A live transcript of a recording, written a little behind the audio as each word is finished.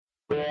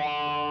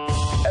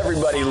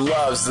Everybody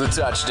loves the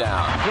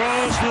touchdown.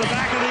 Throws to the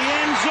back of the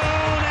end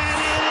zone, and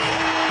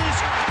it is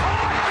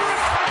caught for a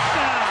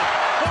touchdown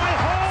by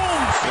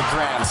Holmes. The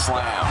grand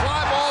slam.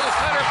 Fly ball to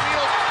center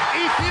field.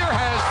 Ethier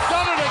has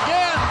done it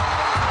again.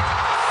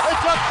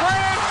 It's a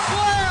grand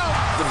slam.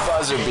 The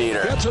buzzer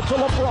beater. Gets it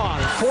to LeBron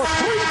for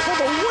three for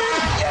the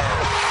win. Yes!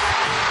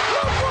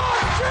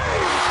 LeBron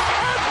James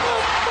at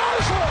the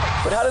buzzer!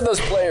 But how did those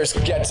players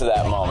get to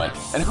that moment?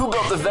 And who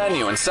built the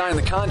venue and signed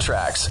the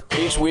contracts?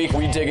 Each week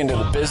we dig into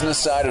the business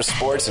side of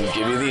sports and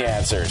give you the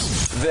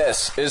answers.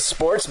 This is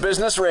Sports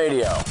Business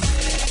Radio.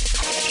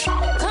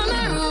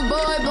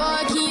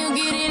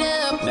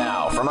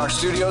 Now, from our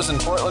studios in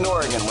Portland,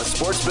 Oregon with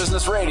Sports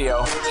Business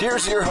Radio,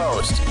 here's your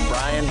host,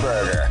 Brian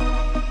Berger.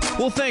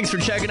 Well, thanks for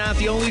checking out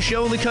the only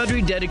show in the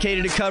country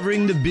dedicated to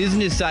covering the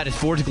business side of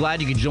sports. Glad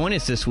you could join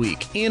us this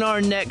week. In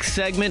our next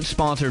segment,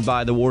 sponsored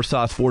by the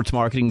Warsaw Sports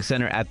Marketing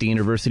Center at the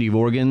University of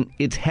Oregon,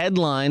 it's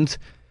Headlines.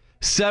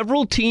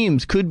 Several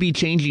teams could be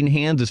changing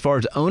hands as far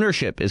as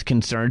ownership is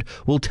concerned.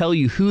 We'll tell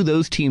you who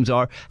those teams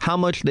are, how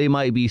much they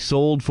might be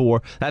sold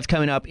for. That's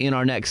coming up in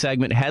our next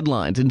segment,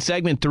 Headlines. In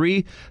segment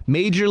 3,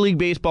 Major League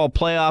Baseball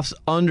playoffs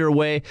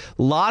underway.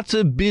 Lots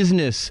of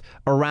business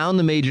around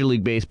the Major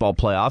League Baseball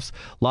playoffs.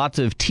 Lots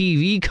of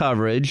TV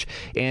coverage.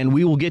 And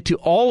we will get to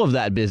all of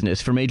that business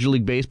for Major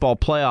League Baseball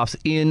playoffs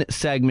in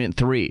segment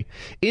 3.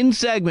 In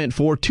segment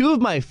 4, two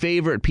of my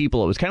favorite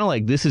people. It was kind of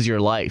like This Is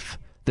Your Life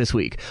this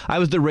week. I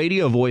was the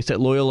radio voice at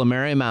Loyola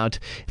Marymount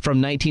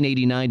from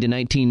 1989 to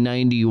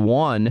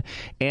 1991,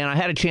 and I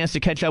had a chance to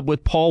catch up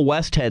with Paul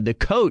Westhead, the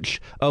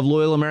coach of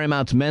Loyola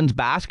Marymount's men's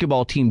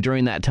basketball team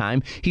during that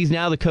time. He's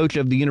now the coach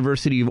of the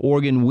University of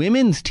Oregon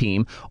women's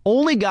team,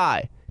 only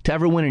guy to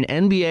ever win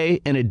an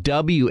NBA and a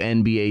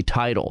WNBA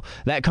title.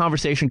 That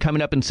conversation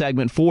coming up in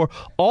segment 4.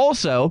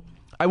 Also,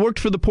 I worked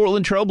for the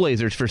Portland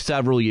Trailblazers for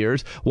several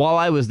years. While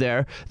I was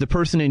there, the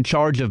person in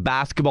charge of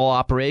basketball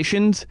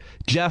operations,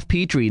 Jeff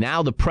Petrie,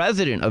 now the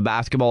president of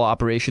basketball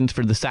operations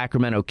for the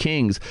Sacramento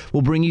Kings,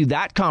 will bring you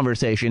that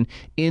conversation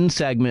in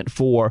segment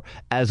 4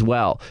 as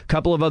well. A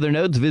couple of other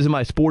notes: visit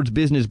my Sports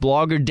Business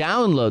blog or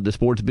download the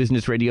Sports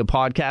Business Radio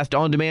podcast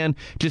on demand.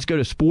 Just go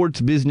to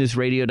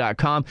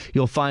sportsbusinessradio.com.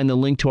 You'll find the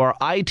link to our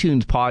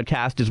iTunes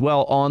podcast as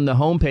well on the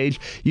homepage.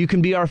 You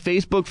can be our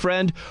Facebook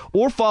friend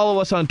or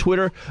follow us on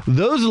Twitter.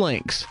 Those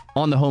links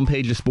on the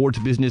homepage of Sports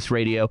Business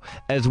Radio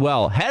as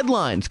well.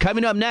 Headlines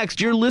coming up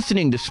next. You're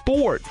listening to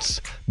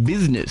Sports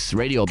Business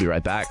Radio. I'll be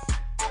right back.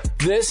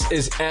 This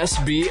is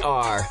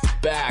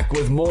SBR. Back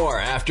with more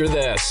after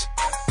this.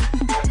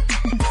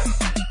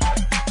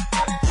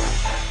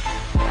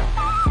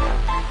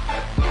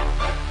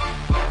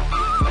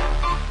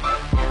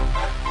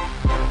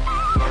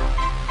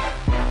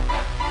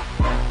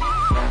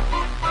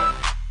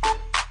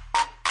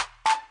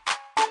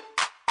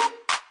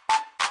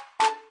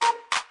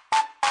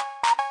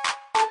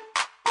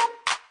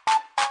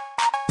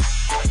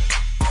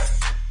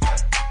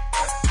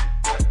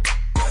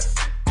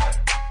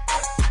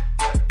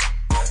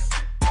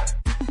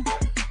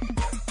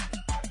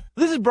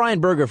 This is Brian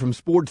Berger from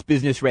Sports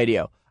Business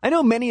Radio. I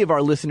know many of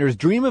our listeners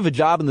dream of a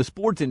job in the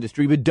sports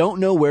industry but don't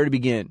know where to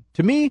begin.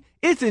 To me,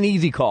 it's an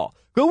easy call.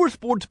 Go where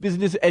sports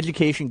business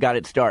education got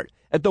its start,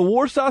 at the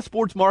Warsaw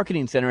Sports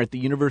Marketing Center at the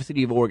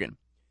University of Oregon.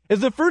 As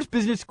the first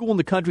business school in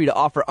the country to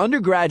offer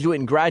undergraduate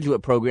and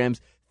graduate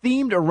programs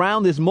themed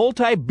around this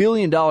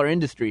multi-billion-dollar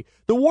industry,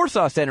 the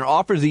Warsaw Center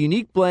offers a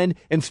unique blend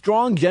and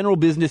strong general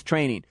business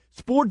training,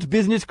 sports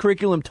business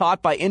curriculum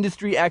taught by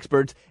industry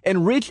experts,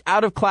 and rich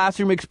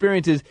out-of-classroom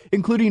experiences,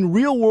 including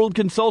real-world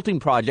consulting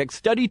projects,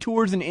 study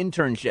tours, and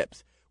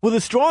internships. With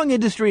a strong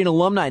industry and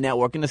alumni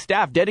network and a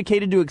staff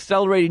dedicated to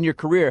accelerating your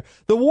career,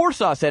 the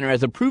Warsaw Center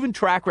has a proven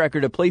track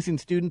record of placing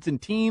students in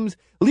teams,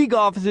 league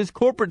offices,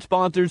 corporate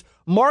sponsors,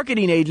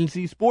 marketing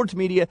agencies, sports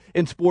media,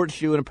 and sports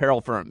shoe and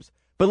apparel firms.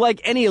 But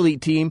like any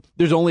elite team,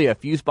 there's only a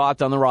few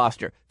spots on the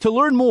roster. To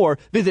learn more,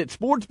 visit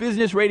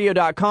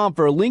sportsbusinessradio.com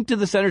for a link to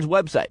the center's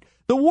website.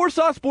 The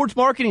Warsaw Sports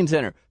Marketing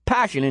Center.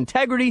 Passion,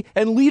 integrity,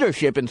 and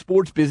leadership in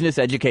sports business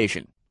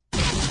education.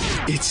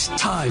 It's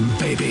time,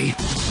 baby.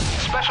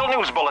 Special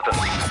news bulletin.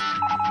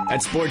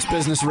 At Sports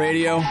Business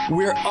Radio,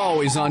 we're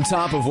always on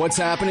top of what's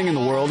happening in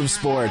the world of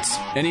sports.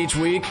 And each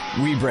week,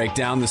 we break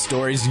down the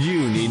stories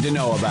you need to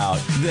know about.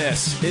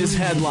 This is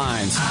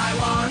Headlines. I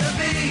want to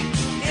be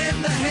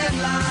in the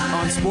headlines.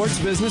 On Sports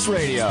Business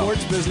Radio.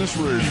 Sports Business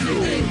Radio.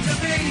 Anything to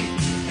be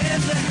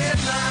in the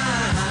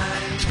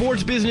headlines.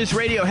 Sports Business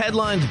Radio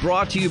Headlines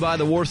brought to you by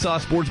the Warsaw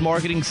Sports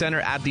Marketing Center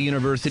at the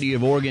University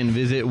of Oregon.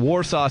 Visit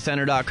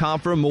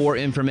warsawcenter.com for more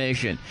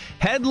information.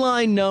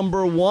 Headline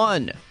number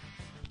 1.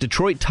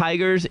 Detroit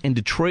Tigers and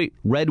Detroit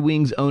Red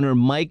Wings owner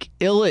Mike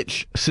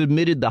Ilitch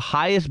submitted the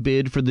highest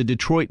bid for the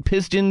Detroit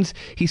Pistons.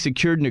 He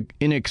secured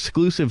an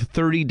exclusive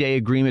 30-day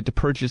agreement to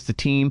purchase the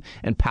team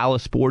and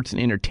Palace Sports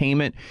and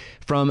Entertainment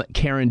from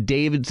Karen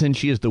Davidson.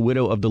 She is the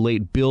widow of the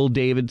late Bill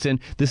Davidson.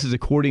 This is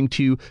according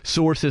to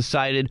sources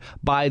cited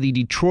by the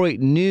Detroit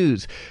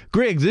News.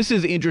 Griggs, this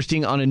is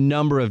interesting on a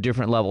number of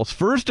different levels.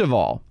 First of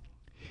all,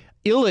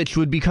 Ilitch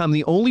would become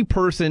the only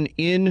person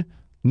in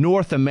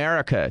North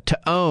America to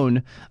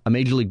own a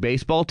Major League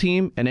Baseball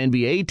team, an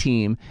NBA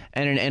team,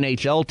 and an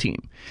NHL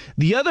team.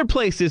 The other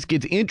place this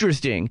gets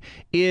interesting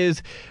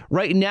is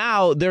right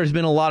now there's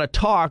been a lot of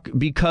talk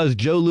because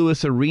Joe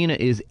Louis Arena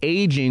is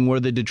aging where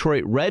the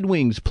Detroit Red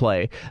Wings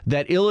play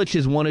that Ilitch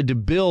has wanted to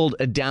build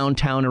a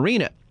downtown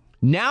arena.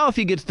 Now, if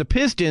he gets the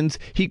Pistons,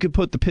 he could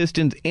put the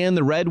Pistons and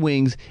the Red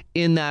Wings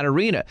in that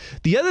arena.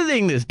 The other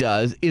thing this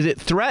does is it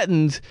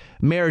threatens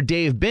Mayor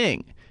Dave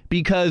Bing.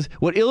 Because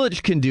what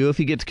Ilitch can do if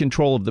he gets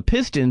control of the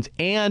Pistons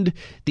and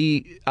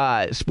the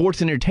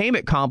sports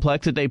entertainment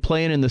complex that they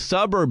play in the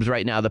suburbs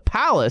right now, the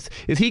Palace,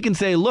 is he can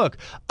say, look,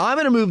 I'm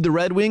going to move the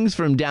Red Wings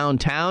from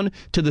downtown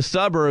to the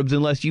suburbs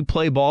unless you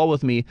play ball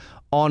with me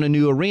on a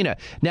new arena.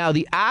 Now,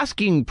 the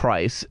asking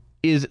price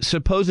is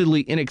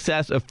supposedly in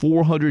excess of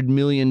 $400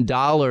 million,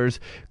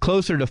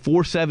 closer to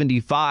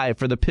 $475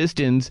 for the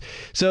Pistons.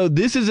 So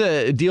this is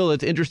a deal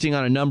that's interesting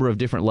on a number of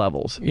different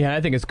levels. Yeah,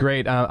 I think it's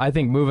great. I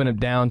think moving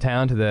it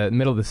downtown to the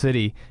middle of the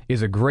city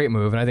is a great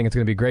move, and I think it's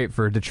going to be great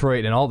for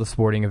Detroit and all the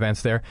sporting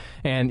events there.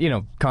 And,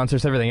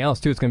 concerts, everything else,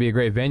 too. It's going to be a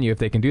great venue if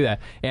they can do that.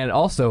 And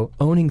also,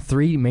 owning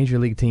 3 major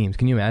league teams.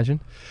 Can you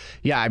imagine?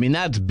 Yeah, I mean,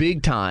 that's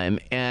big time.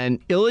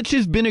 And Ilitch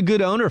has been a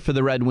good owner for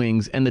the Red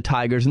Wings and the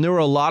Tigers, and there were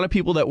a lot of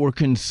people that were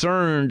concerned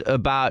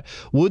about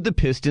would the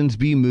Pistons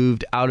be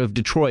moved out of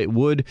Detroit?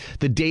 Would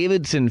the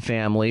Davidson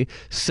family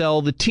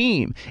sell the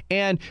team?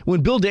 And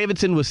when Bill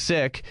Davidson was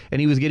sick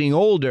and he was getting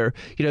older,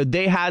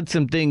 they had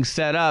some things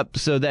set up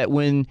so that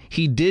when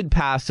he did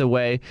pass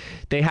away,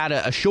 they had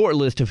a short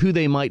list of who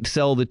they might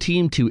sell the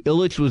team to.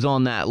 Ilitch was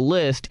on that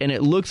list, and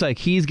it looks like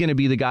he's going to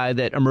be the guy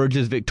that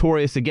emerges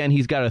victorious. Again,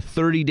 he's got a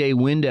 30-day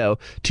window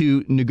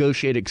to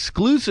negotiate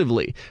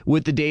exclusively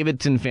with the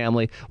Davidson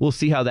family. We'll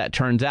see how that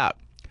turns out.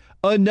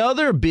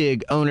 Another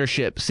big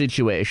ownership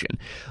situation.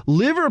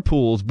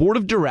 Liverpool's board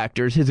of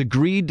directors has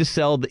agreed to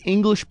sell the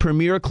English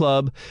Premier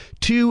Club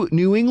to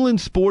New England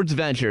Sports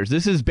Ventures.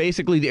 This is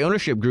basically the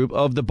ownership group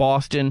of the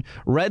Boston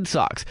Red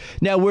Sox.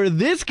 Now, where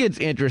this gets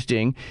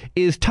interesting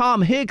is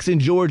Tom Hicks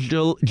and George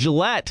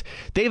Gillette.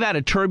 They've had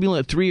a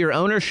turbulent 3-year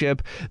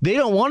ownership. They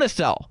don't want to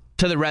sell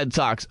to the Red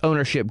Sox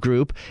ownership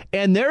group,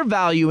 and they're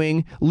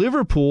valuing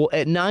Liverpool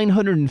at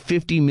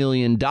 $950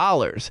 million.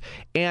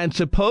 And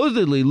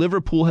supposedly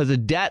Liverpool has a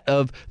debt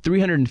of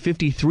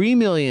 $353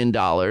 million,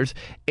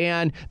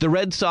 and the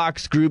Red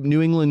Sox group,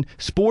 New England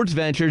Sports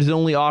Ventures, is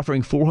only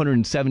offering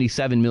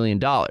 $477 million.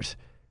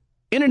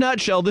 In a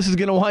nutshell, this is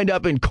going to wind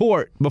up in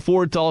court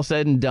before it's all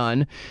said and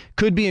done.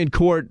 Could be in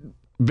court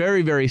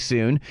very, very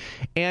soon,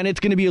 and it's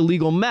going to be a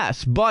legal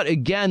mess. But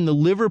again, the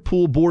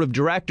Liverpool board of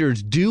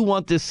directors do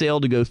want this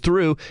sale to go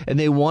through, and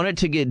they want it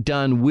to get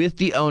done with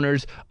the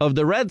owners of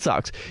the Red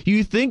Sox.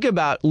 You think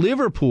about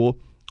Liverpool,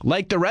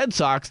 like the Red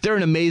Sox, they're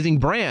an amazing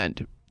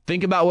brand.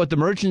 Think about what the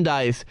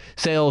merchandise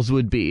sales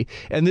would be.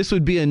 And this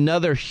would be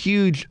another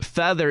huge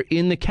feather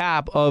in the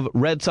cap of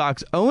Red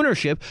Sox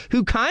ownership,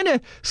 who kind of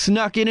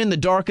snuck in the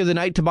dark of the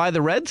night to buy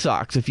the Red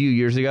Sox a few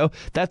years ago.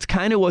 That's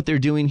kind of what they're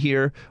doing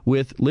here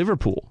with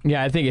Liverpool.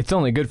 Yeah, I think it's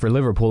only good for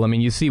Liverpool. I mean,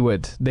 you see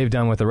what they've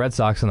done with the Red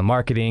Sox and the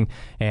marketing,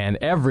 and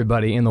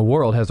everybody in the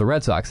world has a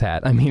Red Sox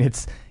hat. I mean,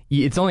 it's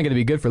only going to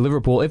be good for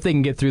Liverpool if they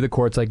can get through the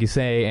courts, like you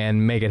say,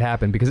 and make it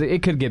happen, because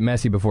it could get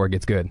messy before it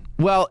gets good.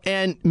 Well,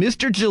 and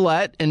Mr.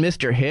 Gillette and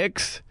Mr.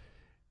 Hicks,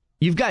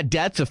 you've got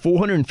debts of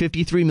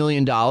 $453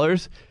 million.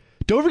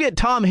 Don't forget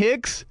Tom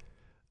Hicks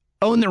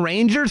owned the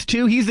Rangers,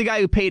 too. He's the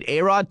guy who paid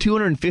A-Rod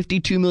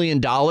 $252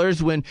 million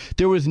when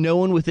there was no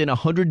one within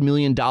 $100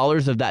 million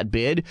of that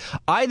bid.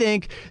 I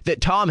think that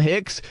Tom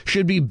Hicks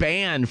should be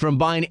banned from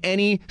buying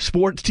any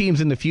sports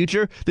teams in the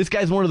future. This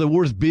guy's one of the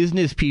worst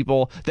business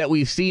people that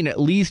we've seen,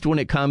 at least when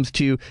it comes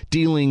to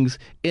dealings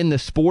in the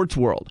sports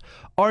world.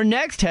 Our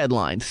next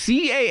headline,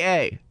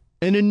 CAA,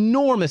 an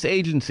enormous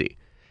agency.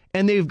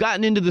 And they've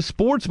gotten into the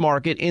sports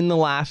market in the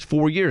last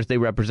 4 years. They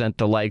represent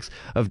the likes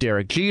of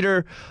Derek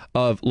Jeter,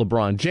 of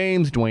LeBron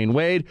James, Dwayne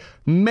Wade,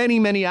 many,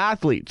 many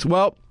athletes.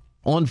 Well,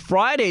 on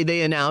Friday,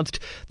 they announced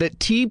that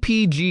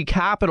TPG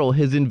Capital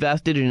has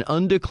invested an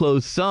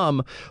undisclosed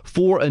sum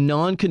for a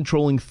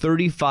non-controlling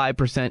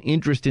 35%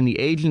 interest in the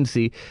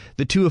agency.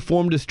 The two have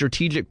formed a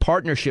strategic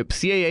partnership.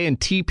 CAA and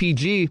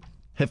TPG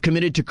have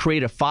committed to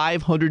create a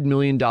 $500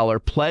 million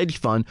pledge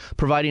fund,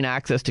 providing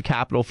access to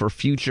capital for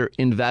future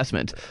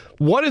investments.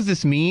 What does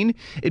this mean?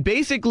 It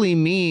basically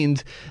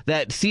means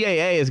that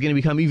CAA is going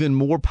to become even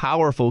more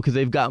powerful because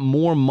they've got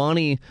more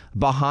money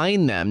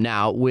behind them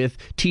now with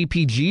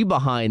TPG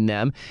behind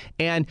them.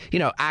 And,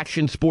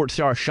 action sports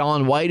star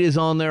Shaun White is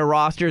on their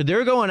roster.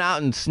 They're going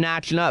out and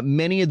snatching up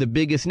many of the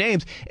biggest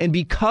names. And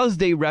because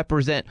they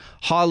represent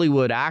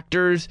Hollywood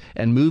actors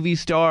and movie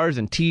stars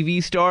and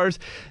TV stars,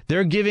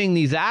 they're giving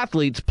these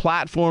athletes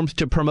platforms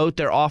to promote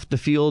their off the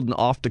field and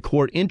off the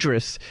court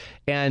interests.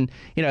 And,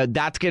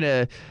 that's going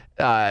to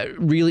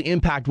really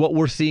impact what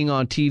we're seeing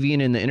on TV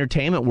and in the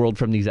entertainment world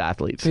from these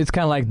athletes. It's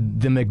kind of like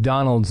the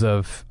McDonald's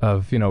of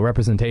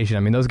representation. I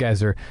mean, those guys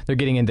they're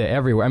getting into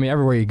everywhere. I mean,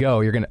 everywhere you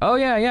go, you're gonna, oh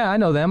yeah, I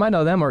know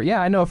them, or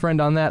yeah, I know a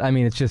friend on that. I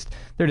mean, it's just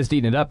they're just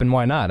eating it up, and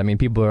why not? I mean,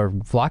 people are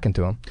flocking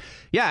to them.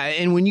 Yeah,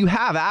 and when you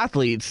have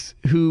athletes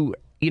who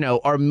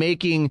are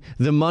making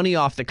the money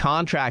off the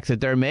contracts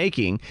that they're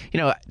making,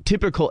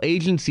 typical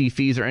agency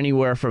fees are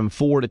anywhere from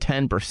 4 to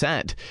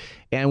 10%.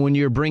 And when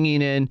you're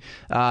bringing in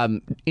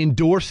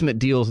endorsement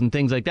deals and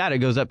things like that, it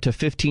goes up to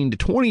 15 to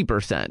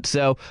 20%.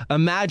 So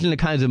imagine the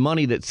kinds of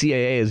money that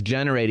CAA is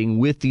generating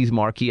with these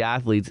marquee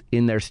athletes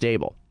in their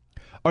stable.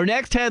 Our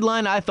next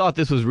headline, I thought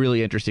this was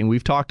really interesting.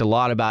 We've talked a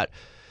lot about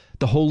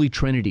the Holy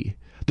Trinity,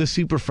 the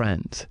Super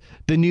Friends,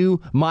 the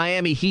new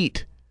Miami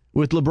Heat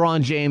with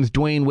LeBron James,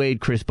 Dwayne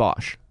Wade, Chris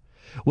Bosh.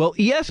 Well,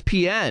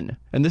 ESPN,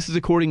 and this is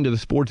according to the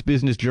Sports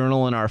Business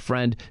Journal and our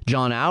friend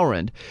John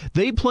Owrand,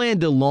 they plan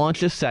to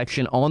launch a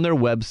section on their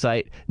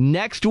website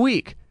next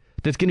week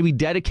that's going to be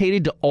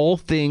dedicated to all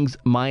things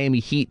Miami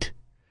Heat.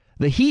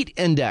 The Heat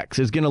Index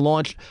is going to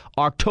launch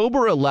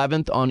October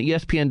 11th on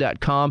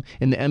ESPN.com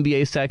in the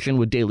NBA section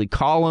with daily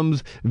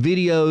columns,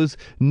 videos,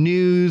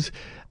 news,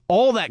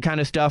 all that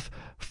kind of stuff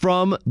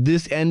from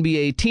this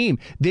NBA team.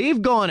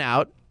 They've gone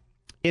out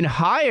and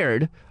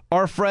hired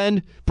our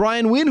friend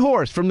Brian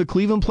Windhorst from the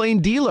Cleveland Plain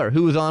Dealer,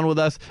 who was on with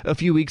us a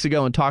few weeks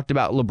ago and talked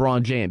about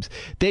LeBron James.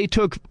 They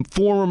took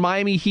former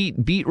Miami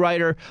Heat beat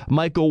writer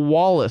Michael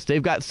Wallace.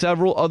 They've got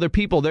several other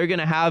people. They're going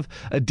to have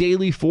a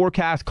daily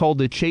forecast called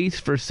the Chase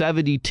for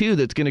 72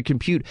 that's going to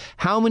compute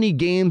how many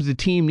games the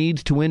team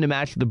needs to win to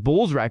match the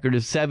Bulls record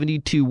of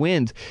 72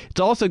 wins. It's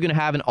also going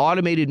to have an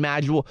automated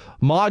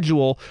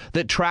module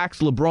that tracks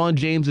LeBron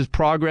James's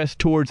progress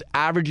towards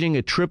averaging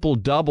a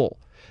triple-double.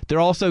 They're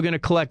also going to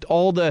collect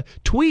all the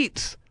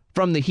tweets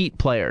from the Heat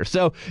players.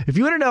 So if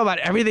you want to know about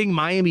everything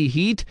Miami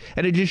Heat,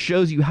 and it just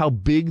shows you how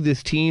big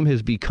this team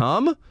has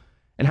become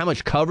and how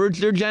much coverage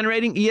they're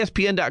generating,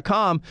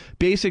 ESPN.com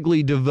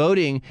basically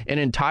devoting an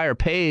entire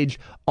page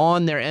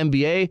on their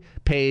NBA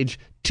page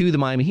to the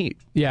Miami Heat.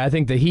 Yeah, I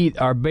think the Heat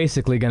are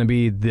basically going to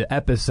be the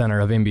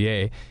epicenter of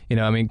NBA.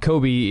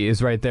 Kobe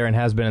is right there and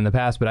has been in the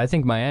past, but I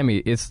think Miami,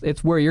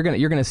 it's where you're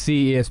going to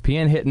see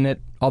ESPN hitting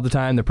it all the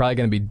time. They're probably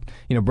going to be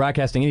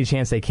broadcasting any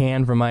chance they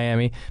can from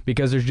Miami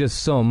because there's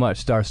just so much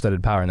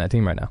star-studded power in that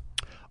team right now.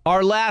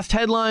 Our last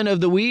headline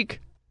of the week.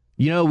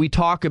 We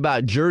talk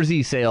about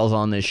jersey sales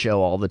on this show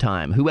all the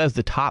time. Who has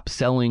the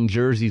top-selling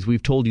jerseys?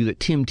 We've told you that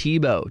Tim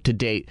Tebow, to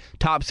date,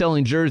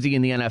 top-selling jersey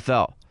in the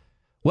NFL.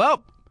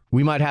 Well,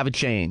 we might have a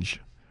change.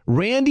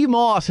 Randy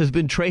Moss has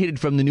been traded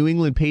from the New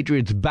England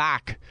Patriots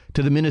back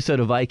to the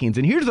Minnesota Vikings.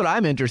 And here's what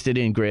I'm interested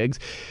in, Griggs.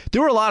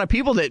 There were a lot of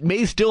people that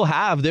may still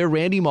have their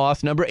Randy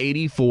Moss number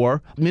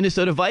 84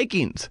 Minnesota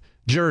Vikings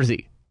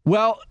jersey.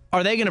 Well,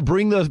 are they going to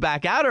bring those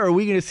back out, or are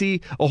we going to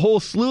see a whole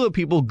slew of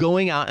people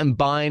going out and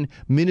buying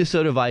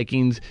Minnesota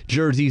Vikings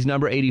jerseys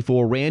number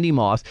 84, Randy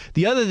Moss?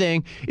 The other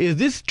thing is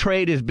this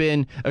trade has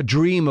been a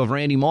dream of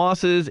Randy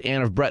Moss's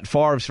and of Brett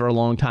Favre's for a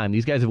long time.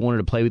 These guys have wanted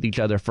to play with each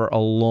other for a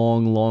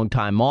long, long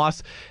time.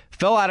 Moss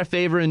fell out of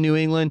favor in New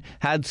England,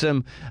 had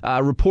some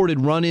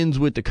reported run-ins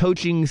with the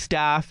coaching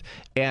staff,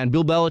 and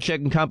Bill Belichick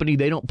and company,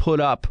 they don't put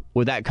up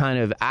with that kind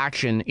of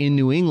action in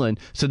New England,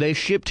 so they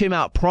shipped him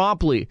out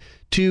promptly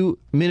to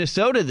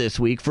Minnesota this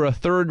week for a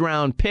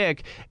third-round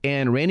pick,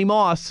 and Randy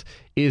Moss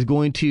is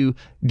going to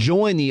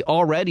join the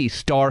already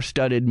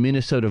star-studded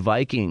Minnesota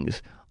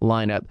Vikings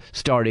lineup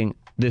starting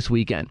this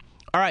weekend.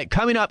 All right,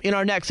 coming up in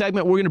our next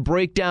segment, we're going to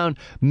break down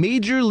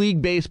Major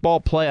League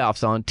Baseball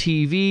playoffs on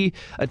TV,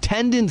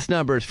 attendance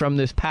numbers from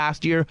this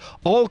past year,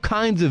 all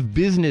kinds of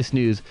business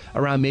news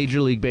around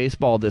Major League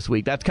Baseball this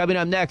week. That's coming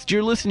up next.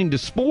 You're listening to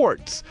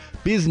Sports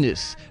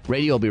Business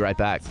Radio. We'll be right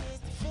back.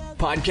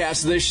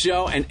 Podcast this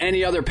show and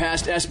any other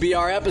past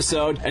SBR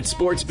episode at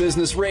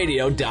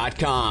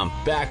sportsbusinessradio.com.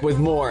 Back with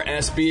more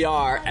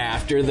SBR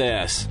after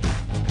this.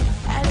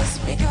 And it's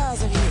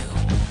because of you,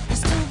 the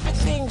stupid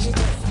things you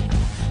do,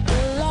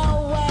 the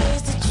low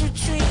ways that you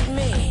treat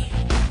me.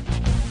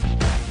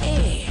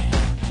 Endlessly.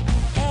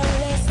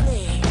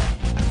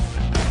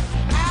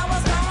 I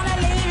was gonna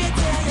leave you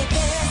till you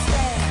can't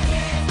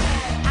stand.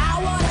 I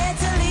wanted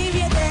to leave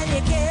you, then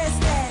you can't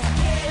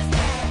stand.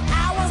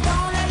 I was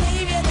gonna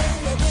leave you,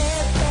 then you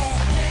can't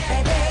stand.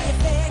 Baby, you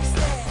fixed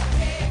it,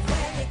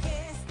 then you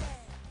can't stand.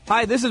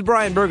 Hi, this is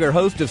Brian Berger,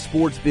 host of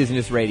Sports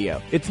Business Radio.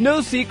 It's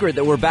no secret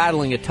that we're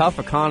battling a tough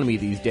economy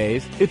these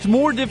days. It's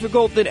more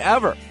difficult than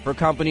ever for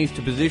companies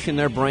to position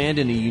their brand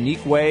in a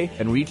unique way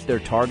and reach their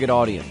target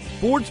audience.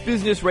 Sports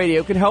Business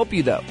Radio can help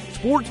you, though.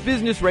 Sports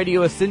Business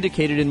Radio is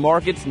syndicated in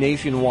markets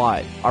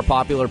nationwide. Our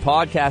popular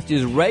podcast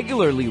is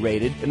regularly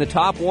rated in the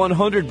top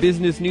 100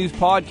 business news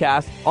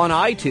podcasts on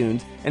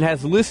iTunes and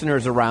has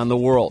listeners around the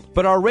world.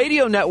 But our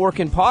radio network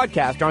and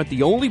podcast aren't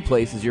the only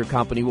places your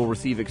company will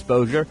receive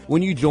exposure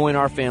when you join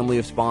our family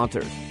of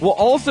sponsors. We'll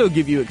also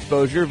give you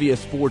exposure via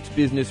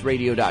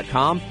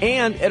sportsbusinessradio.com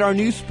and at our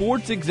new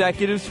Sports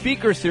Executive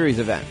Speaker Series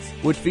events,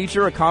 which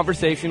feature a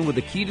conversation with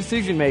a key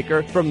decision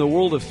maker from the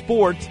world of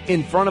sports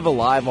in front of a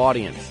live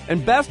audience.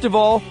 And best of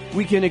all,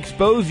 we can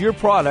expose your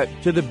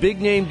product to the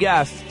big-name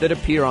guests that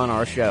appear on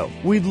our show.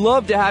 We'd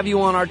love to have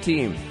you on our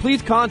team.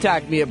 Please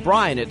contact me at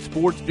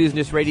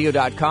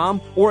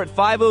brian@sportsbusinessradio.com or at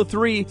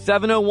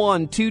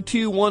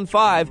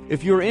 503-701-2215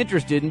 if you're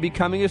interested in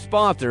becoming a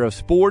sponsor of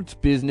Sports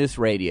Business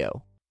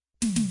Radio.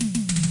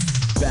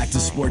 Back to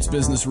Sports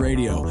Business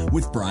Radio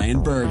with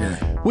Brian Berger.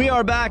 We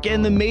are back,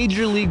 and the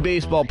Major League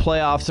Baseball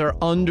playoffs are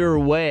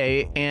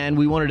underway, and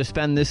we wanted to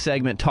spend this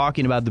segment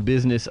talking about the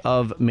business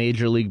of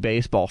Major League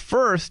Baseball.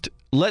 First,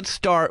 let's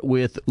start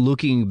with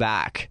looking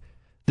back.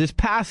 This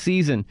past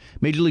season,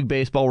 Major League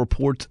Baseball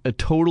reports a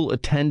total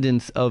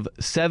attendance of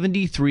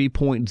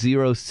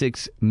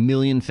 73.06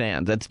 million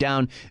fans. That's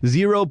down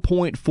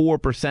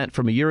 0.4%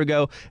 from a year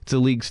ago. It's the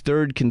league's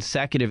third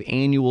consecutive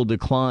annual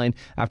decline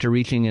after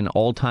reaching an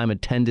all-time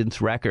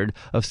attendance record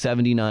of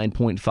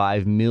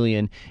 79.5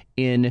 million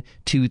in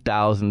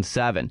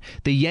 2007.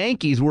 The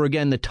Yankees were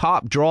again the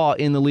top draw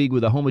in the league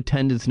with a home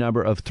attendance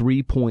number of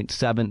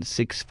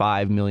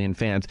 3.765 million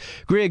fans.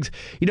 Griggs,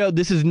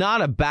 this is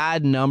not a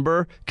bad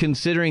number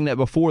considering that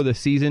before the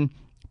season,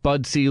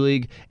 Bud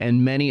Selig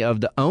and many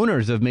of the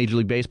owners of Major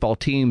League Baseball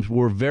teams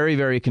were very,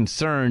 very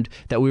concerned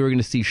that we were going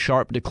to see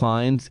sharp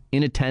declines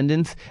in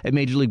attendance at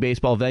Major League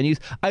Baseball venues.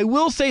 I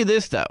will say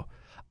this, though.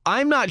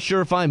 I'm not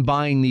sure if I'm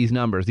buying these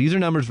numbers. These are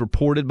numbers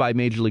reported by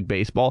Major League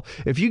Baseball.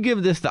 If you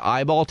give this the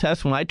eyeball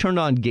test, when I turned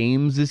on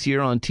games this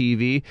year on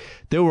TV,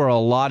 there were a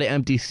lot of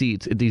empty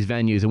seats at these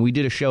venues. And we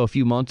did a show a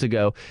few months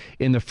ago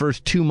in the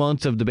first 2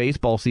 months of the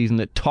baseball season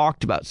that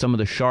talked about some of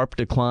the sharp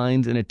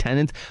declines in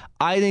attendance.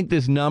 I think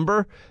this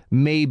number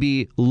may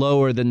be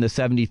lower than the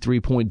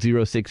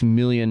 73.06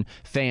 million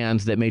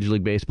fans that Major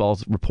League Baseball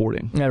is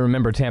reporting. I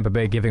remember Tampa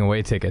Bay giving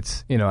away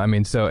tickets. And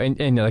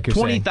like you're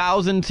saying,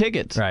 20,000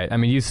 tickets. Right. I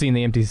mean, you've seen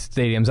the empty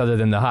stadiums other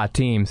than the hot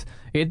teams.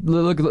 It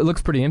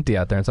looks pretty empty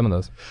out there in some of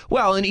those.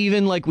 Well, and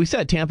even like we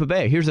said, Tampa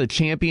Bay, here's a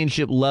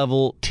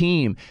championship-level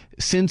team.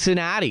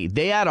 Cincinnati,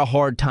 they had a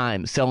hard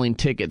time selling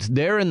tickets.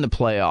 They're in the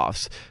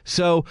playoffs.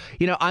 So,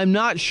 I'm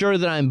not sure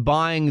that I'm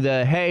buying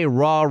the, hey,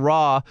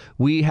 rah,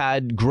 we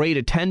had great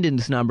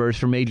attendance numbers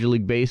for Major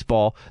League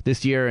Baseball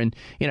this year. And,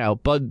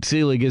 Bud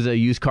Selig is a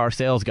used car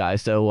sales guy,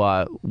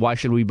 so why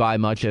should we buy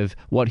much of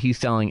what he's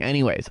selling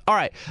anyways? All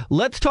right,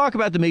 let's talk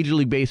about the Major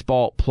League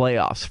Baseball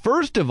playoffs.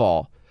 First of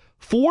all,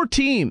 4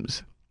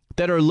 teams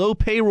that are low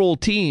payroll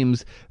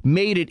teams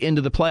made it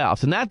into the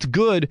playoffs. And that's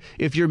good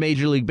if you're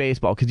Major League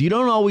Baseball, because you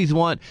don't always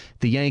want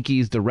the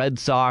Yankees, the Red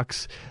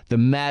Sox, the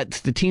Mets,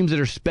 the teams that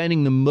are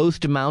spending the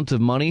most amounts of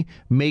money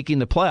making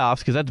the playoffs,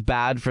 because that's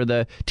bad for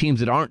the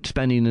teams that aren't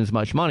spending as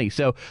much money.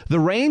 So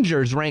the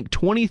Rangers rank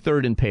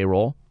 23rd in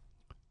payroll.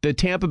 The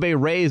Tampa Bay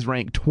Rays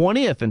rank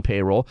 20th in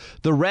payroll.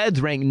 The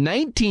Reds rank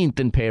 19th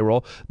in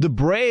payroll. The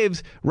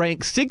Braves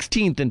rank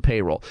 16th in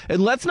payroll.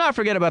 And let's not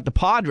forget about the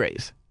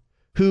Padres,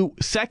 who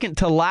second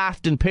to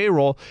last in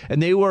payroll,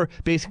 and they were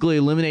basically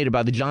eliminated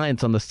by the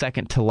Giants on the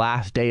second to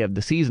last day of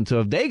the season. So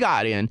if they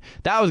got in,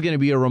 that was going to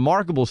be a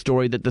remarkable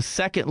story that the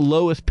second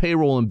lowest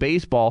payroll in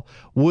baseball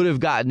would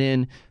have gotten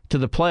in to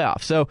the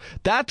playoffs. So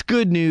that's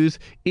good news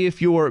if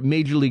you're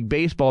Major League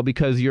Baseball,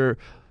 because your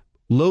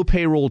low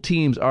payroll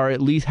teams are at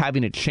least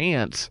having a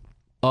chance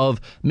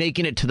of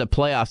making it to the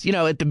playoffs.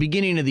 At the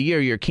beginning of the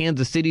year, your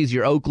Kansas Cities,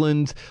 your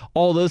Oaklands,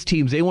 all those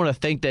teams, they want to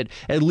think that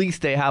at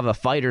least they have a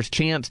fighter's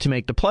chance to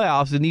make the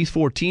playoffs. And these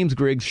 4 teams,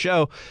 Griggs,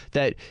 show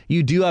that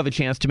you do have a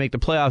chance to make the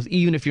playoffs,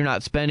 even if you're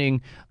not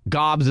spending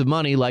gobs of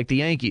money like the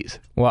Yankees.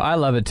 Well, I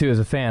love it, too, as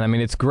a fan. I mean,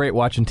 it's great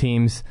watching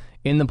teams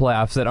in the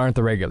playoffs that aren't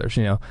the regulars.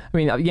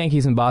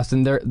 Yankees and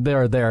Boston,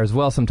 they're there as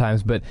well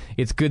sometimes, but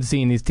it's good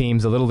seeing these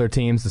teams, the littler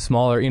teams, the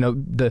smaller,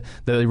 the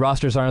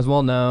rosters aren't as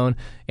well known,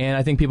 and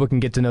I think people can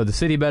get to know the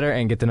city better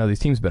and get to know these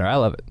teams better. I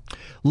love it.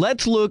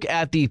 Let's look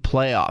at the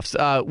playoffs.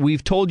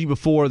 We've told you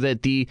before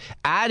that the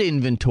ad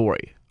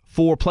inventory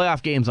for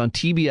playoff games on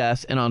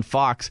TBS and on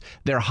Fox,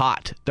 they're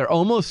hot. They're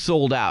almost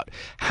sold out.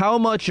 How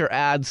much are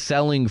ads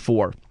selling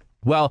for?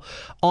 Well,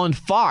 on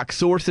Fox,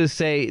 sources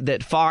say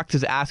that Fox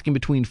is asking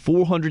between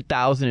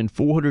 $400,000 and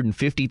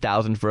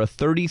 $450,000 for a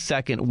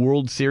 30-second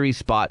World Series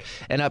spot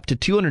and up to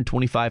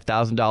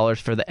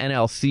 $225,000 for the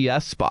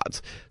NLCS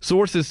spots.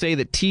 Sources say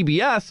that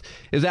TBS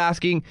is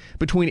asking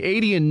between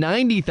 $80,000 and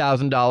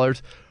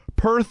 $90,000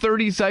 per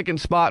 30-second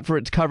spot for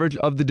its coverage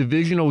of the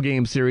divisional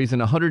game series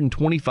and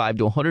 $125,000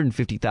 to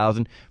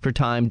 $150,000 for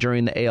time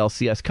during the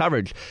ALCS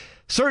coverage.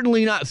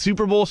 Certainly not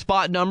Super Bowl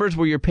spot numbers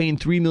where you're paying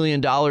 $3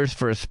 million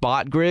for a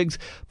spot, Griggs,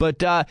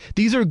 but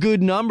these are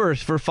good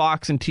numbers for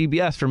Fox and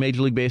TBS for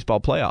Major League Baseball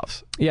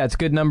playoffs. Yeah, it's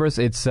good numbers.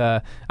 It's,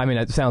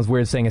 it sounds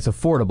weird saying it's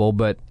affordable,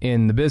 but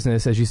in the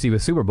business, as you see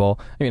with Super Bowl,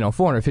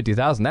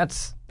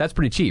 $450,000, that's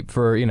pretty cheap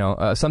for,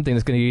 something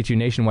that's going to get you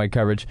nationwide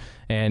coverage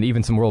and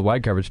even some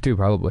worldwide coverage too,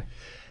 probably.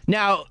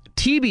 Now,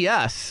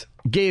 TBS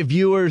gave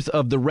viewers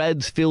of the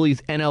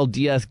Reds-Phillies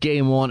NLDS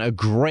Game 1 a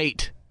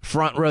great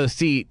front row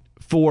seat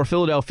for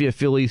Philadelphia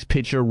Phillies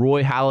pitcher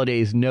Roy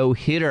Halladay's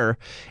no-hitter.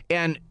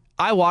 And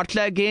I watched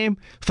that game.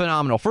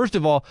 Phenomenal. First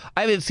of all,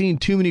 I haven't seen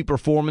too many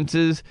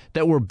performances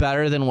that were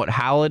better than what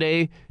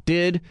Halladay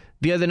did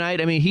the other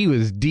night. I mean, he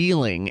was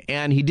dealing,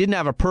 and he didn't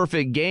have a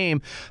perfect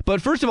game.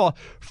 But first of all,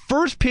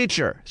 first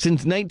pitcher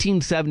since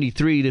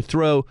 1973 to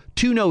throw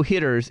 2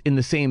 no-hitters in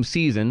the same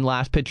season.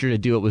 Last pitcher to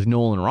do it was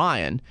Nolan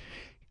Ryan.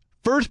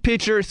 First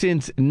pitcher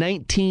since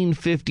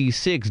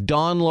 1956,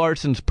 Don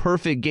Larson's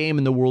perfect game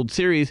in the World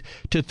Series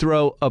to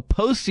throw a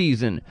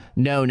postseason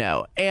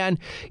no-no. And,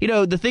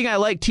 the thing I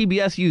like,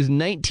 TBS used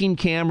 19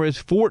 cameras,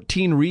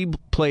 14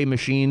 replay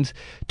machines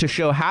to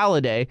show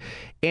Halladay.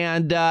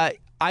 And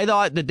I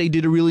thought that they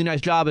did a really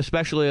nice job,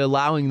 especially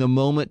allowing the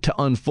moment to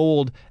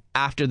unfold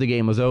after the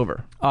game was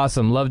over.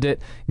 Awesome. Loved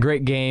it.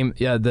 Great game.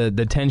 Yeah,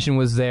 the tension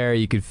was there.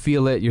 You could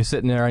feel it. You're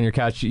sitting there on your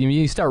couch.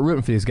 You start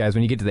rooting for these guys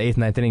when you get to the 8th,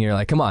 9th inning. You're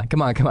like, come on,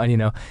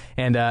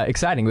 and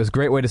exciting. It was a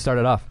great way to start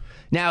it off.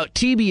 Now,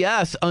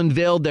 TBS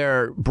unveiled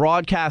their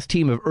broadcast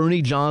team of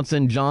Ernie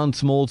Johnson, John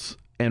Smoltz,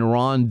 and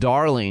Ron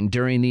Darling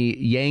during the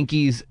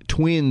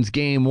Yankees-Twins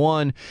Game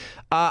 1.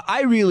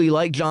 I really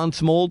like John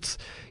Smoltz.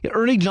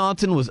 Ernie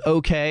Johnson was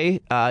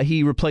okay.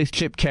 He replaced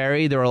Chip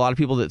Caray. There were a lot of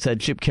people that said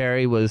Chip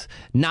Caray was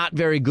not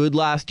very good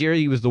last year.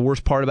 He was the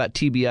worst part about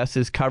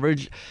TBS's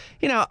coverage.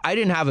 I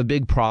didn't have a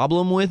big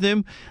problem with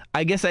him.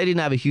 I guess I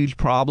didn't have a huge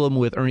problem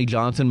with Ernie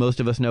Johnson. Most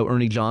of us know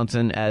Ernie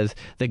Johnson as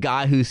the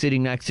guy who's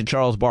sitting next to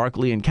Charles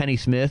Barkley and Kenny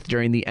Smith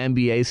during the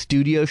NBA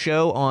studio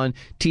show on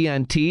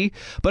TNT.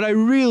 But I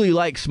really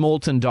like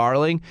Smoltz and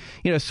Darling.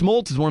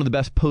 Smoltz is one of the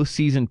best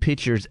postseason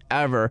pitchers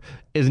ever,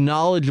 as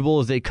knowledgeable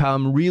as they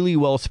come, really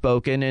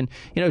well-spoken. And,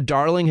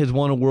 Darling has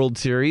won a World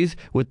Series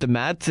with the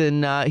Mets,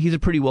 and he's a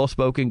pretty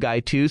well-spoken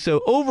guy, too.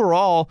 So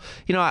overall,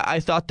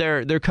 I thought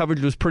their coverage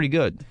was pretty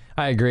good.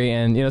 I agree,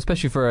 and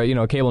especially for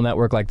a cable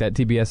network like that,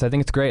 TBS, I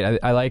think it's great.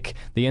 I like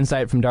the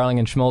insight from Darling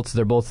and Schmaltz.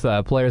 They're both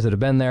players that have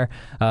been there.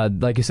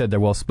 Like you said, they're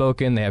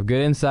well-spoken, they have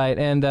good insight,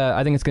 and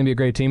I think it's going to be a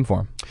great team for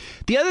them.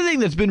 The other thing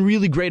that's been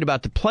really great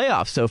about the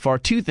playoffs so far,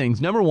 2 things.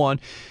 Number one,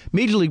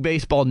 Major League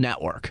Baseball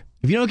Network.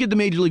 If you don't get the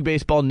Major League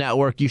Baseball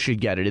Network, you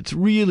should get it. It's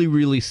really,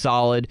 really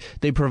solid.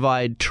 They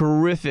provide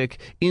terrific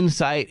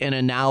insight and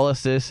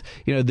analysis.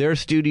 Their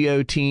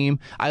studio team,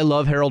 I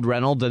love Harold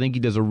Reynolds. I think he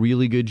does a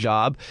really good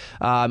job.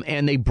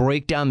 And they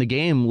break down the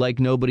game like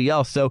nobody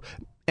else. So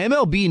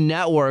MLB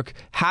Network,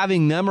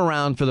 having them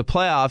around for the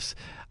playoffs,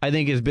 I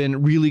think has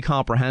been really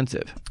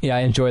comprehensive. Yeah,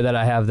 I enjoy that.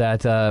 I have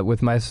that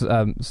with my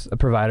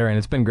provider, and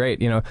it's been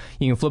great. You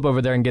can flip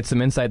over there and get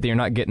some insight that you're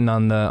not getting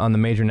on the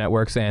major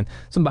networks, and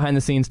some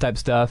behind-the-scenes type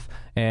stuff,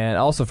 and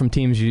also from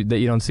teams that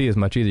you don't see as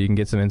much either. You can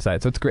get some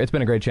insight. So it's great. It's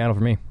been a great channel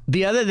for me.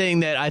 The other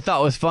thing that I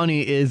thought was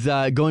funny is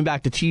going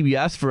back to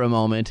TBS for a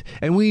moment,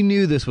 and we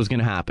knew this was going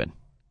to happen.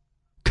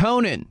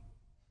 Conan,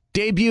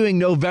 debuting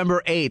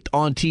November 8th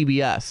on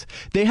TBS.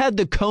 They had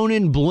the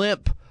Conan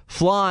blimp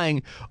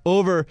flying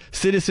over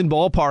Citizen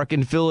Ballpark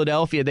in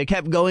Philadelphia. They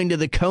kept going to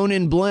the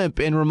Conan blimp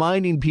and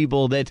reminding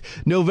people that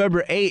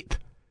November 8th,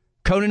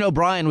 Conan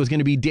O'Brien was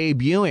going to be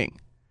debuting.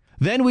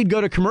 Then we'd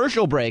go to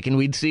commercial break and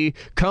we'd see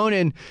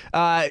Conan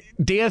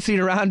dancing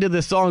around to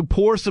the song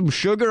Pour Some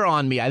Sugar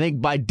on Me, I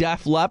think by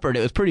Def Leppard.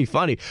 It was pretty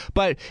funny.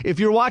 But if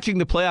you're watching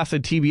the playoffs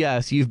on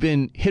TBS, you've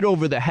been hit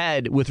over the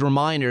head with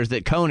reminders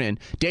that Conan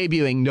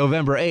debuting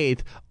November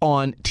 8th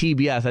on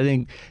TBS. I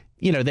think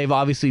they've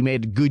obviously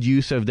made good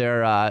use of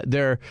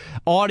their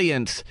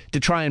audience to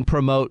try and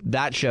promote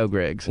that show,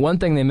 Griggs. One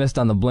thing they missed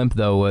on the blimp,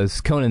 though,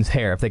 was Conan's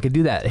hair. If they could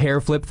do that hair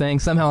flip thing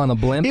somehow on the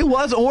blimp. It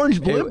was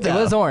orange blimp, It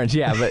was orange,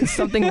 yeah, but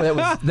something that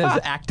was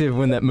active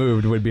when that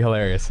moved would be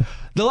hilarious.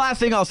 The last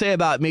thing I'll say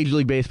about Major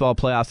League Baseball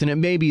playoffs, and it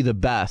may be the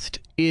best,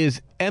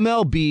 is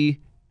MLB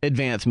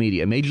Advanced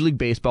Media, Major League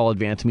Baseball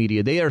Advanced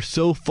Media. They are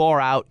so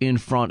far out in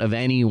front of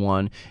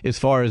anyone as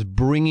far as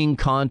bringing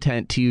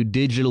content to you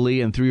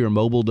digitally and through your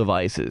mobile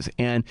devices.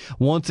 And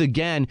once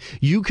again,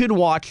 you can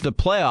watch the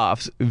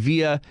playoffs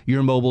via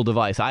your mobile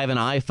device. I have an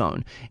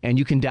iPhone, and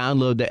you can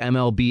download the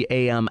MLB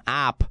AM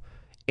app,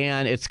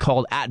 and it's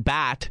called At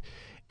Bat.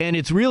 And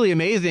it's really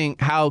amazing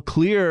how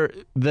clear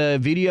the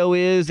video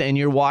is, and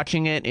you're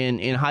watching it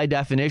in high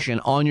definition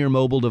on your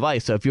mobile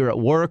device. So if you're at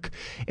work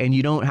and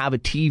you don't have a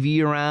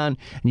TV around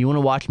and you want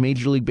to watch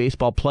Major League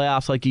Baseball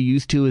playoffs like you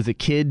used to as a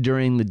kid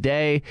during the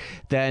day,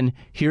 then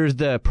here's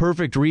the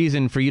perfect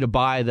reason for you to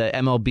buy the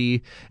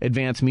MLB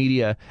Advanced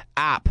Media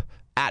app,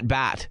 At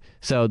Bat.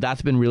 So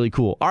that's been really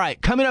cool. All right,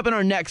 coming up in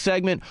our next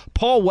segment,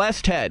 Paul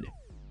Westhead,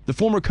 the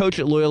former coach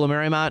at Loyola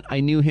Marymount. I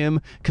knew him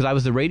because I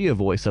was the radio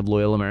voice of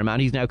Loyola Marymount.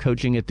 He's now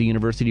coaching at the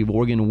University of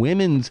Oregon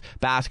women's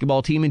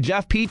basketball team. And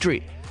Jeff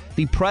Petrie,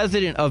 the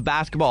president of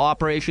basketball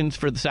operations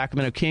for the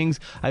Sacramento Kings.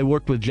 I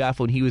worked with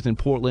Jeff when he was in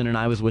Portland and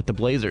I was with the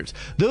Blazers.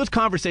 Those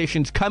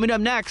conversations coming up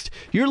next.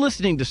 You're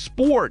listening to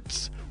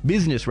Sports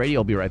Business Radio.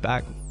 I'll be right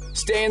back.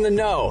 Stay in the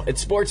know at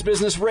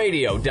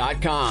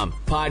sportsbusinessradio.com.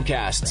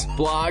 Podcasts,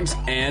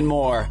 blogs, and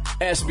more.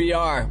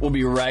 SBR will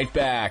be right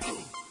back.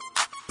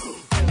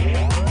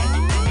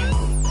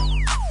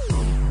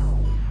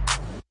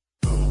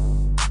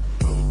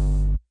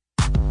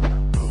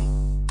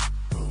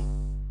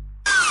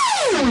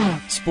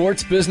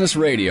 Sports Business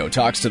Radio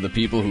talks to the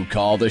people who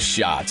call the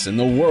shots in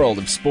the world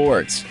of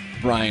sports.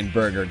 Brian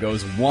Berger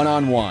goes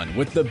one-on-one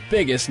with the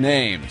biggest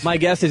names. My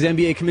guest is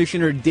NBA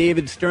Commissioner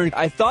David Stern.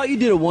 I thought you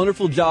did a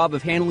wonderful job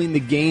of handling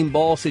the game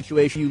ball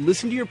situation. You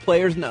listened to your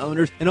players and the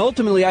owners, and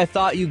ultimately I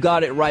thought you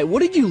got it right. What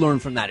did you learn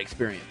from that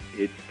experience?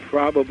 It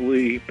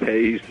probably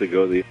pays to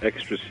go the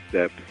extra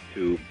step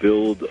to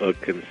build a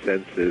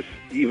consensus,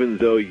 even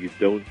though you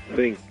don't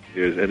think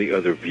there's any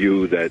other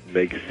view that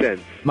makes sense.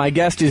 My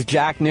guest is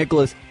Jack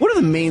Nicklaus. What are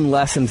the main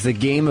lessons the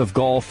game of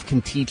golf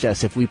can teach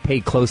us if we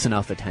pay close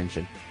enough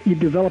attention? You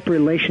develop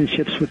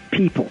relationships with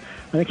people.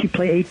 I think you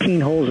play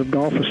 18 holes of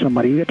golf with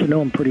somebody. You get to know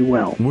them pretty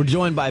well. We're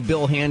joined by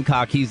Bill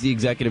Hancock. He's the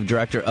executive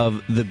director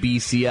of the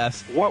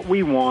BCS. What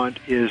we want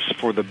is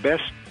for the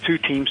best two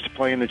teams to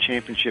play in the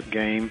championship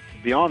game.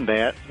 Beyond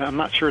that, I'm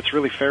not sure it's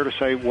really fair to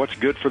say what's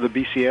good for the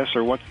BCS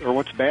or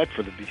what's bad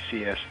for the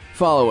BCS.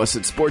 Follow us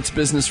at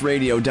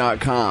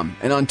sportsbusinessradio.com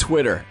and on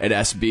Twitter at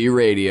SB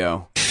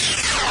Radio.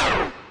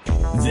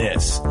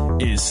 This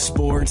is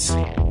Sports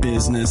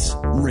Business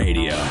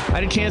Radio. I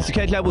had a chance to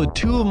catch up with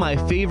two of my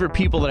favorite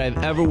people that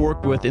I've ever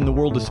worked with in the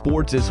world of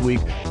sports this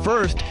week.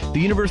 First, the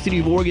University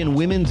of Oregon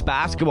women's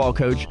basketball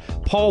coach,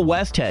 Paul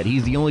Westhead.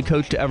 He's the only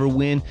coach to ever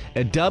win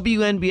a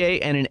WNBA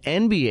and an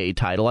NBA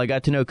title. I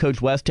got to know Coach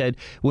Westhead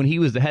when he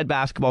was the head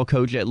basketball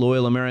coach at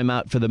Loyola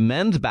Marymount for the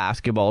men's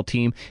basketball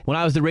team when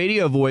I was the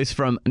radio voice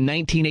from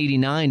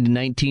 1989 to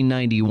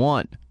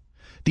 1991.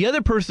 The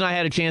other person I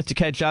had a chance to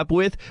catch up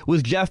with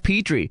was Jeff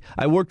Petrie.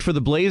 I worked for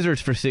the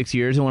Blazers for 6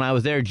 years, and when I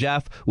was there,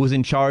 Jeff was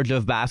in charge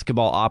of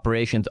basketball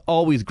operations.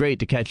 Always great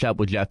to catch up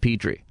with Jeff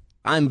Petrie.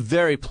 I'm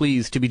very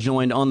pleased to be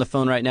joined on the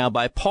phone right now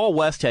by Paul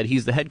Westhead.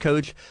 He's the head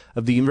coach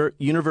of the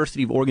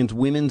University of Oregon's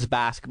women's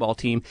basketball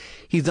team.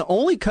 He's the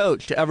only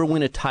coach to ever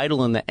win a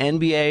title in the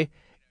NBA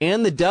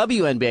and the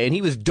WNBA, and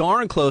he was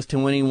darn close to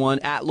winning one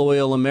at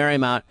Loyola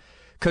Marymount.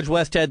 Coach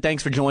Westhead,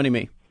 thanks for joining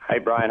me. Hey,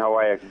 Brian, how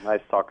are you?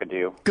 Nice talking to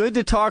you. Good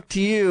to talk to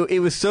you. It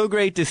was so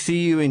great to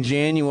see you in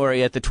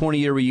January at the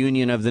 20-year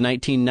reunion of the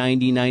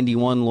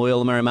 1990-91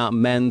 Loyola Marymount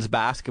men's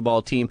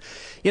basketball team.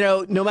 You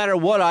know, no matter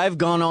what I've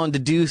gone on to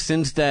do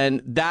since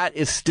then, that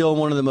is still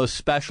one of the most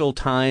special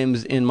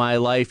times in my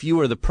life. You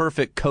were the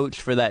perfect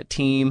coach for that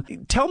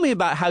team. Tell me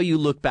about how you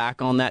look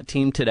back on that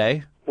team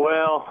today.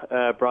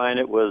 Well, Brian,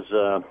 it was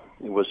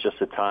just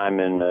a time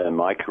in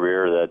my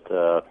career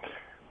that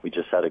we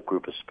just had a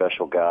group of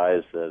special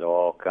guys that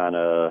all kind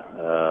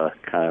of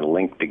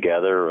linked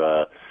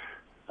together.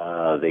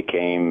 They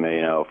came,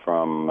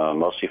 from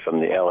mostly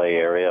from the LA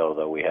area,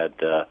 although we had,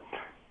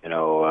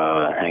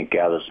 Hank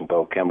Gathers and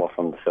Bo Kimball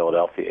from the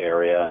Philadelphia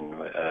area, and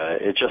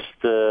it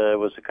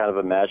was a kind of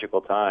a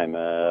magical time.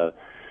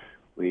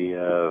 We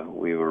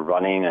were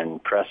running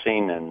and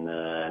pressing,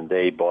 and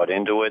they bought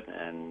into it,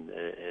 and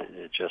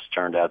it just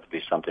turned out to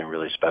be something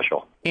really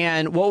special.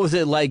 And what was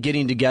it like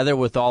getting together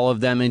with all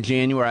of them in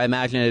January? I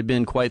imagine it had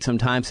been quite some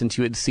time since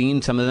you had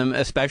seen some of them,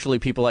 especially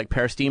people like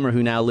Per Steamer,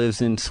 who now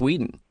lives in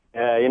Sweden.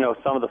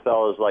 Some of the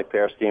fellows like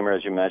Per Steamer,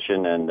 as you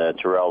mentioned, and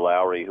Terrell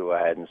Lowry, who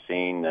I hadn't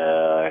seen,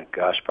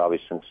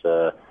 probably since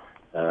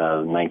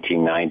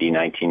 1990,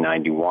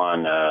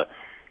 1991.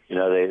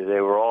 They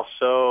were all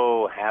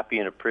so happy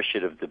and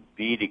appreciative to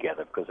be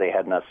together because they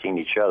had not seen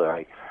each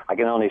other. I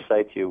can only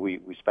say to you, we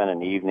spent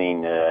an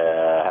evening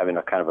having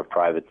a kind of a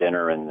private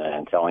dinner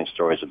and telling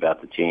stories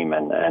about the team,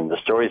 and the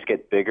stories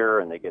get bigger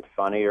and they get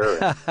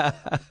funnier.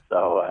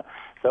 So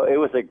it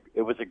was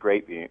a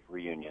great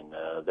reunion.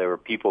 There were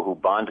people who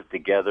bonded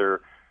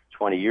together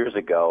 20 years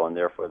ago, and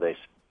therefore they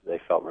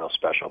felt real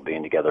special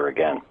being together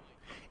again.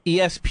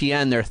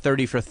 ESPN, their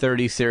 30 for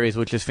 30 series,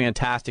 which is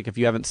fantastic if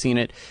you haven't seen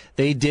it,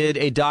 they did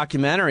a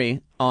documentary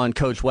on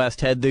Coach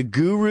Westhead, The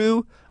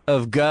Guru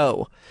of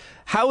Go.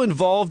 How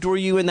involved were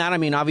you in that? I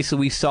mean, obviously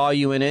we saw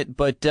you in it,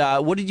 but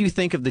what did you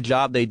think of the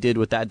job they did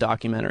with that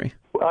documentary?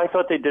 Well, I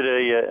thought they did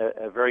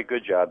a very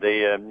good job.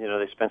 They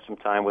spent some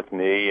time with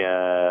me,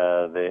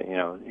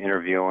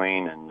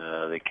 interviewing, and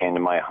they came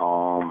to my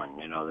home, and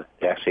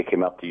they actually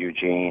came up to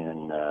Eugene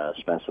and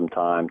spent some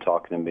time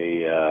talking to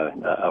me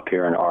up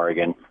here in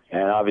Oregon.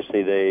 And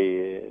obviously,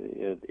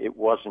 it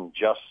wasn't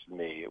just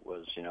me. It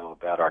was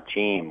about our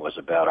team, was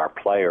about our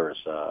players.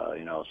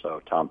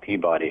 So Tom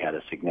Peabody had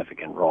a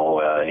significant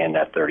role in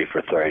that 30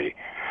 for 30.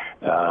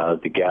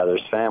 The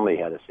Gathers family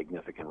had a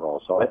significant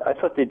role. So I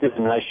thought they did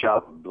a nice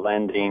job of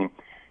blending,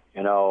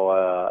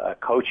 a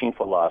coaching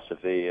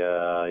philosophy,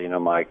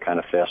 my kind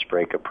of fast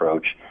break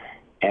approach,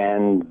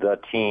 and the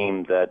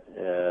team that,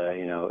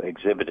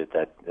 exhibited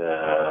that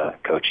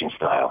coaching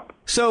style.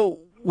 So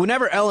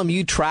whenever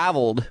LMU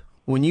traveled,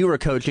 when you were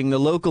coaching, the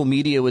local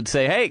media would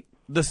say, hey,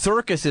 the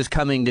circus is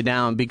coming to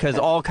town because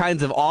all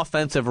kinds of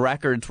offensive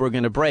records were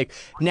going to break.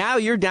 Now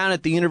you're down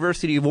at the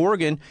University of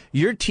Oregon.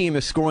 Your team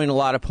is scoring a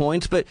lot of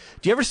points, but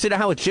do you ever sit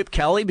down with Chip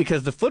Kelly?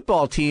 Because the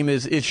football team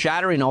is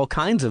shattering all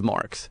kinds of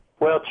marks.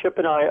 Well, Chip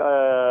and I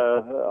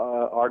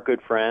are good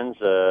friends.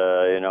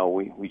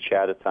 We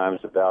chat at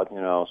times about,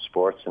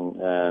 sports,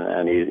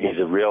 and he's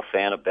a real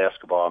fan of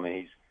basketball. I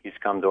mean, He's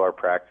come to our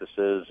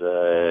practices.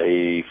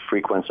 He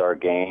frequents our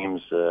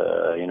games,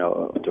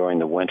 during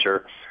the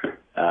winter.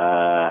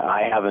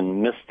 I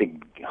haven't missed a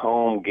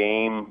home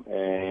game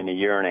in a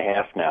year and a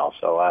half now,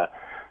 so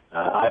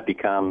I've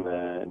become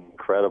an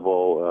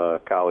incredible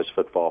college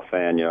football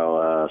fan,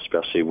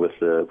 especially with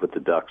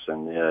the Ducks.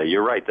 And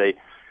you're right,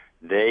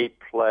 they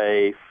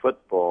play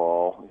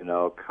football,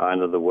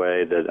 kind of the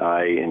way that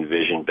I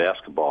envision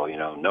basketball.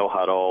 No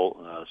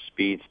huddle,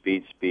 speed,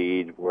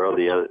 wear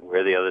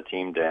the other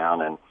team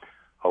down, and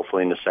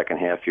hopefully in the second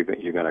half you're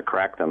going to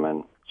crack them.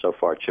 And so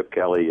far, Chip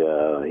Kelly,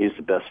 he's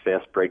the best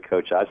fast break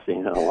coach I've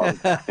seen in a long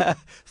time.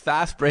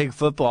 Fast break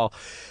football.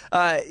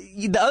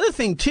 The other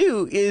thing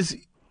too is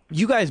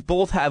you guys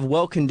both have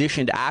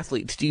well-conditioned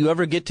athletes. Do you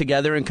ever get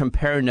together and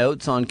compare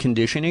notes on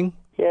conditioning?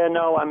 Yeah,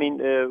 no, I mean,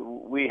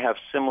 we have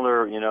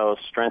similar,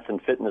 strength and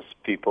fitness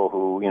people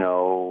who,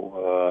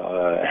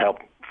 help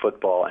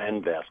football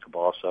and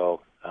basketball.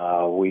 So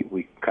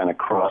we kind of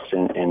cross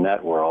in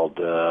that world.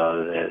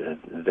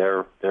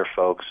 Their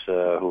folks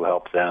who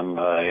help them,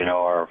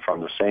 are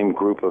from the same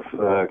group of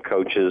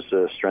coaches,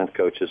 strength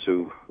coaches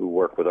who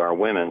work with our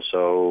women.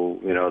 So,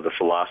 the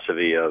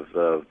philosophy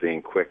of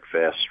being quick,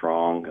 fast,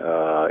 strong,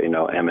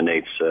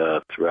 emanates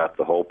throughout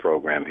the whole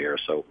program here.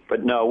 So,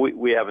 but no,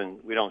 we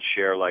don't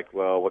share like,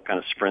 well, what kind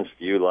of sprints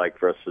do you like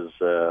versus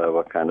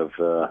what kind of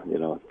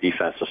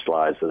defensive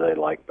slides do they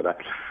like? But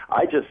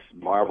I just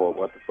marvel at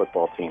what the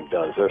football team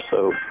does.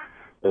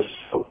 They're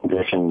so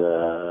conditioned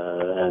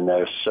and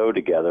they're so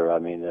together. I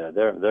mean,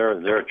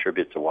 they're a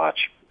tribute to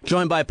watch.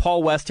 Joined by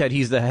Paul Westhead.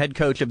 He's the head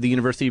coach of the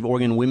University of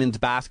Oregon women's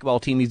basketball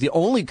team. He's the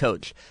only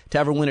coach to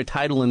ever win a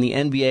title in the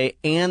NBA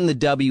and the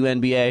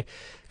WNBA.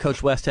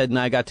 Coach Westhead and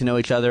I got to know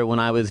each other when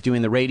I was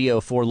doing the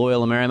radio for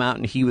Loyola Marymount,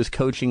 and he was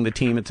coaching the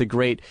team. It's a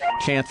great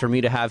chance for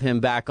me to have him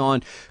back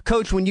on.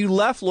 Coach, when you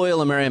left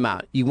Loyola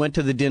Marymount, you went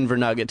to the Denver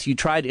Nuggets. You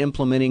tried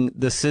implementing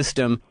the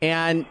system,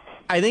 and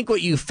I think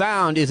what you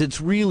found is it's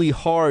really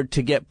hard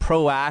to get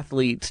pro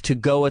athletes to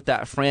go at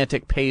that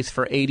frantic pace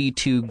for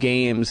 82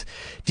 games.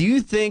 Do you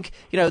think,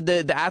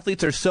 the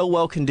athletes are so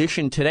well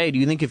conditioned today? Do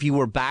you think if you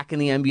were back in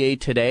the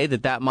NBA today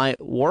that might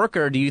work,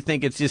 or do you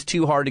think it's just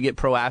too hard to get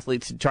pro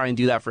athletes to try and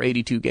do that for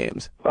 82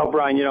 games? Well,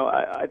 Brian,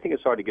 I think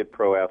it's hard to get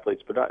pro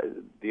athletes, but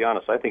to be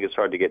honest, I think it's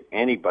hard to get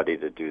anybody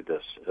to do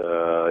this.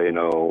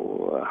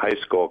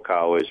 High school,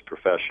 college,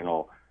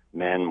 professional,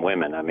 men,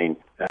 women. I mean,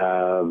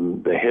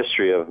 the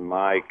history of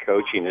my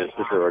coaching is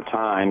that there are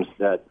times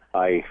that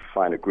I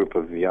find a group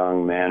of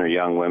young men or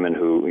young women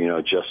who,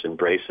 just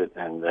embrace it,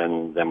 and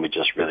then we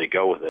just really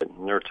go with it.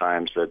 And there are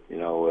times that,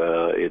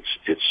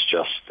 it's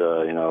just,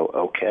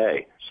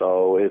 okay.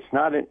 So it's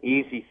not an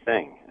easy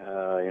thing.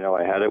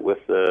 I had it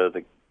with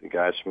the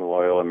guys from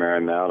Loyola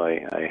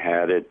Marymount. I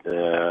had it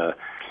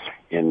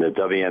in the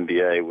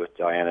WNBA with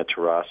Diana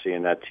Taurasi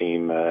and that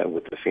team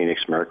with the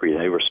Phoenix Mercury.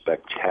 They were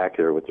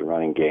spectacular with the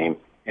running game.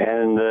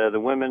 And the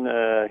women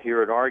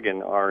here at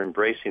Oregon are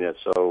embracing it.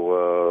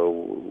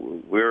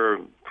 So we're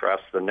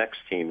perhaps the next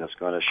team that's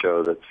going to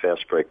show that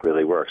fast break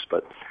really works.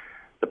 But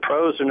the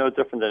pros are no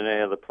different than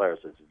any other players.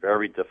 It's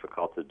very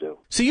difficult to do.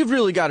 So you've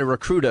really got to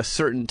recruit a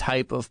certain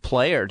type of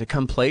player to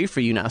come play for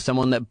you now,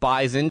 someone that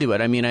buys into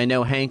it. I mean, I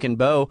know Hank and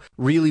Bo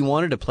really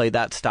wanted to play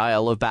that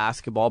style of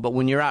basketball, but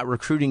when you're out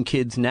recruiting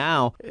kids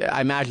now,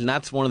 I imagine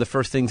that's one of the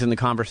first things in the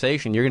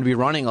conversation. You're going to be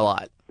running a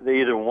lot.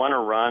 They either want to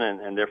run,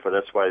 and therefore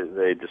that's why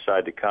they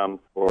decide to come,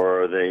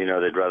 or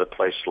they'd rather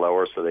play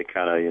slower, so they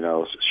kind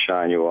of,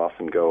 shine you off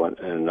and go in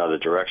another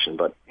direction.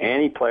 But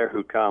any player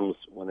who comes,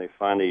 when they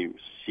finally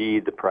see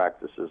the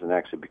practices and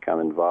actually become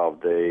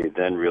involved, they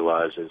then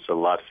realize it's a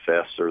lot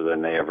faster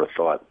than they ever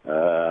thought.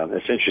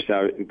 It's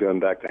interesting,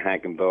 going back to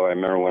Hank and Bo, I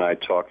remember when I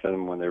talked to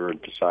them when they were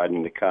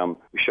deciding to come,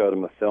 we showed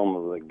them a film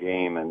of the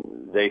game,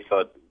 and they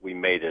thought we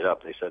made it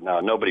up. They said,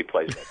 no, nobody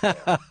plays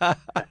that.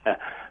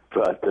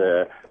 But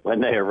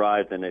when they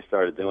arrived and they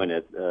started doing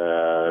it,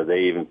 they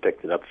even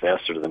picked it up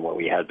faster than what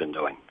we had been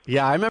doing.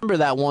 Yeah, I remember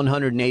that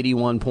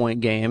 181-point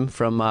game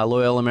from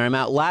Loyola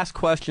Marymount. Last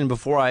question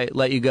before I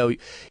let you go.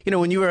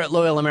 When you were at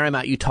Loyola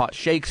Marymount, you taught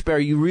Shakespeare.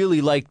 You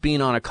really liked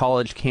being on a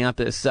college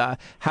campus.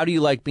 How do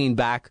you like being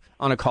back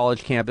on a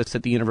college campus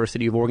at the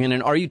University of Oregon?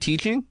 And are you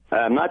teaching?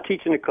 I'm not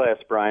teaching a class,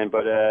 Brian,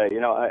 but,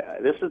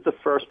 this is the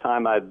first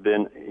time I've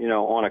been,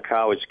 on a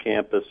college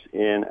campus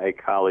in a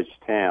college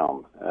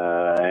town.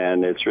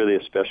 And it's really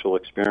a special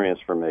experience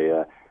for me.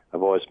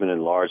 I've always been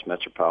in large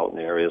metropolitan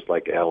areas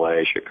like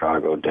L.A.,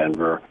 Chicago,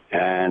 Denver,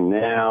 and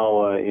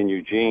now in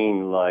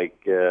Eugene, like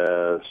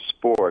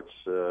sports,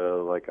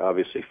 like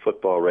obviously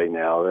football right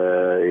now,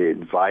 it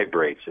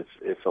vibrates.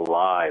 It's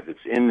alive. It's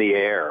in the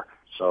air.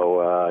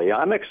 So,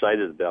 I'm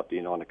excited about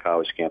being on a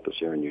college campus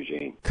here in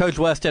Eugene. Coach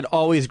Westhead,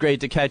 always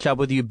great to catch up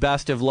with you.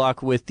 Best of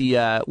luck with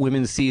the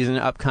women's season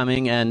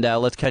upcoming, and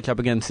let's catch up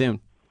again soon.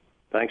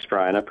 Thanks,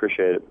 Brian. I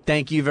appreciate it.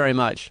 Thank you very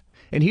much.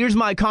 And here's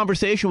my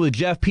conversation with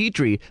Jeff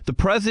Petrie, the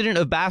president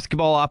of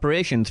basketball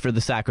operations for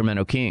the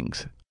Sacramento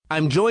Kings.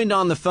 I'm joined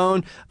on the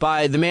phone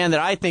by the man that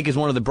I think is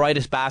one of the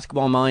brightest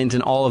basketball minds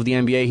in all of the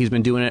NBA. He's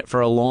been doing it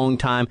for a long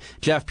time.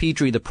 Jeff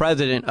Petrie, the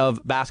president of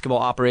basketball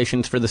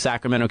operations for the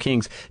Sacramento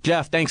Kings.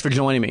 Jeff, thanks for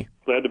joining me.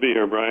 Glad to be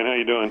here, Brian. How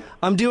you doing?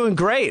 I'm doing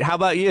great. How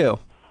about you?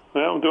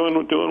 Well, I'm doing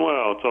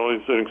well. It's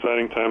always an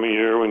exciting time of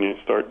year when you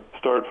start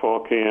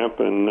fall camp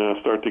and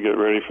start to get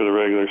ready for the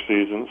regular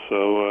season.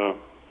 So,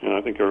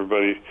 I think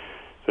everybody's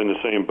in the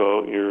same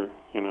boat. You're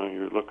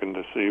looking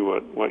to see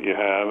what you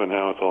have and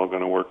how it's all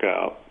going to work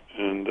out.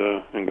 And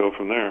go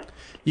from there.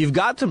 You've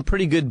got some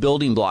pretty good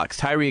building blocks.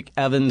 Tyreke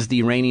Evans,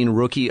 the reigning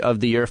Rookie of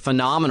the Year,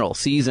 phenomenal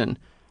season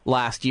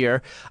last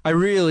year. I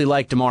really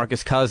like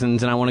DeMarcus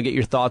Cousins, and I want to get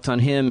your thoughts on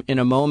him in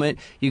a moment.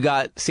 You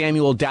got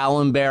Samuel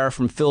Dalembert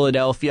from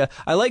Philadelphia.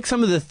 I like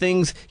some of the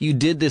things you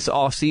did this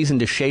offseason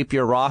to shape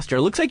your roster.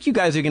 It looks like you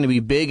guys are going to be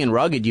big and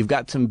rugged. You've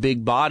got some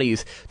big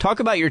bodies. Talk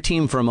about your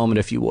team for a moment,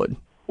 if you would.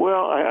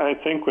 Well, I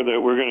think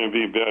that we're going to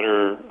be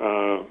better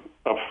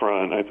up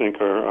front. I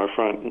think our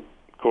front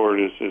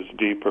court is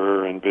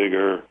deeper and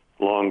bigger,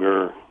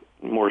 longer,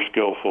 more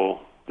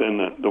skillful than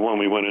the one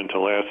we went into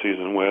last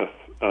season with.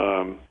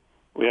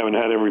 We haven't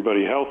had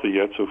everybody healthy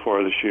yet so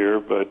far this year,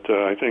 but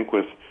I think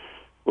with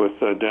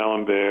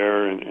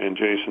Dalembert and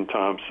Jason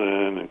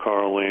Thompson and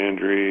Carl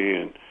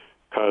Landry and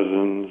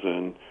Cousins,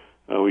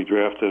 and we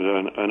drafted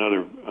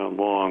another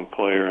long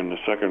player in the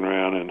second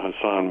round, and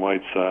Hassan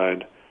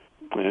Whiteside,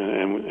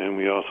 and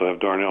we also have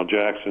Darnell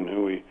Jackson,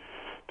 who we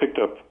picked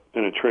up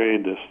in a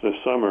trade this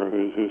summer,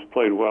 who's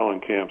played well in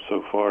camp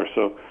so far.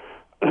 So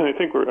I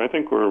think we're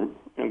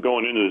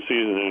going into the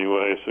season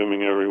anyway,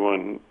 assuming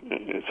everyone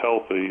is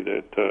healthy,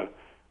 that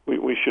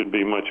we should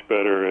be much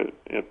better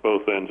at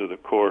both ends of the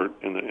court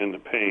in the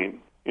paint,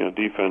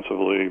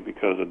 defensively,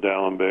 because of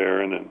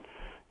Dalembert, and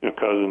then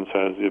Cousins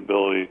has the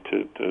ability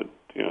to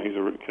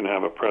can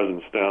have a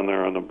presence down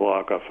there on the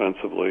block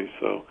offensively.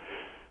 So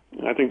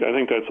I think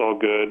that's all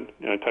good.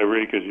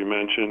 Tyreke, as you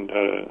mentioned,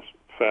 had a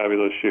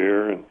fabulous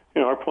year, and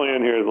our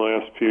plan here the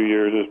last few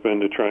years has been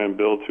to try and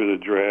build through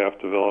the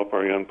draft, develop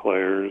our young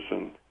players,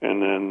 and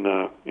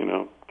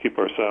then keep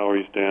our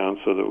salaries down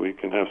so that we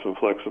can have some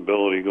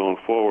flexibility going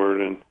forward.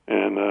 And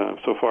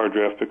so far,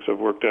 draft picks have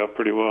worked out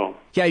pretty well.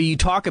 Yeah, you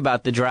talk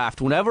about the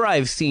draft. Whenever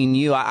I've seen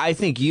you, I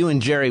think you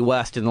and Jerry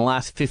West in the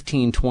last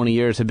 15, 20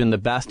 years have been the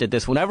best at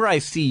this. Whenever I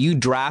see you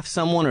draft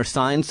someone or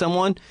sign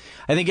someone,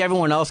 I think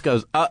everyone else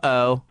goes,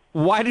 uh-oh.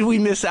 Why did we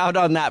miss out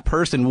on that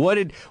person? What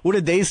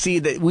did they see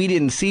that we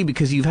didn't see,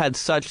 because you've had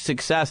such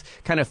success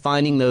kind of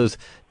finding those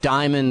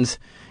diamonds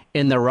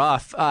in the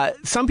rough?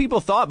 Some people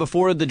thought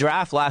before the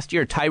draft last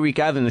year, Tyreke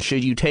Evans,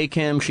 should you take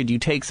him? Should you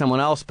take someone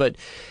else? But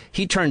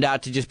he turned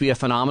out to just be a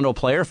phenomenal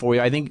player for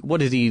you. I think,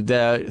 what is he,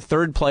 the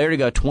third player to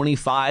go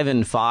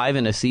 25-5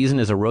 in a season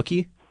as a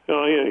rookie?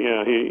 Oh,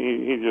 yeah.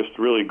 He just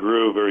really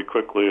grew very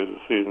quickly as the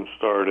season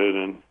started,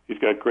 and he's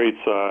got great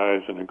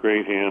size and a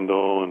great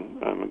handle.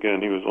 And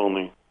again, he was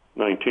only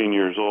 19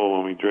 years old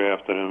when we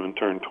drafted him and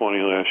turned 20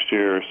 last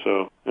year,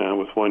 so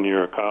with 1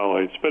 year of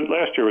college. But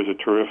last year was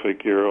a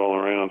terrific year all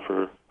around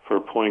for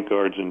point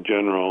guards in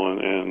general,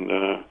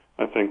 and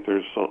I think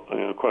there's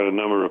quite a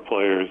number of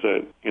players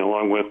that,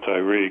 along with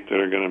Tyreke, that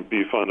are going to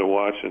be fun to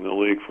watch in the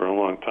league for a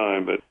long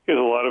time. But he has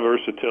a lot of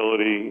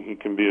versatility. He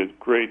can be a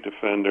great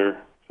defender,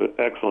 an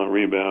excellent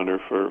rebounder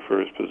for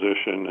his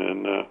position,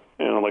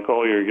 and like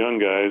all your young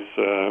guys,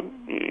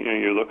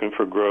 you're looking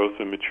for growth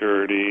and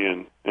maturity,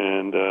 and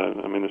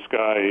I mean, the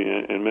sky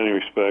in many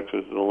respects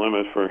is the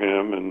limit for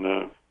him,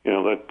 and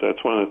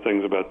that's one of the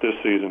things about this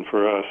season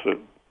for us, that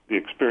the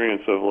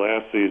experience of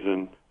last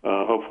season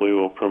hopefully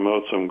will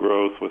promote some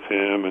growth with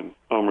him and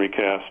Omri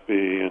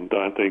Caspi and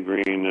Dante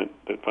Green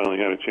that finally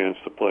had a chance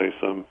to play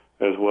some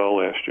as well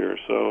last year.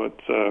 So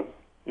it's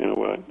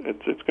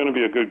going to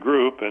be a good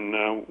group, and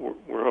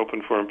we're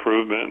hoping for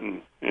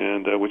improvement,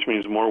 and which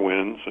means more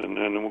wins, and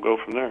then we'll go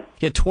from there.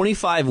 He had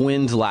 25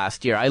 wins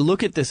last year. I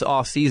look at this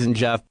offseason,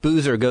 Jeff.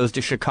 Boozer goes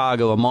to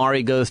Chicago.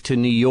 Amari goes to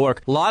New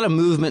York. A lot of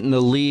movement in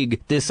the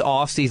league this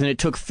offseason. It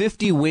took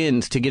 50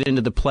 wins to get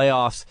into the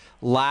playoffs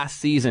last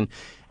season.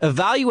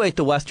 Evaluate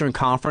the Western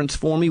Conference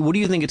for me. What do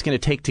you think it's going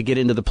to take to get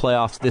into the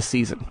playoffs this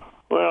season?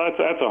 Well,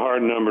 that's a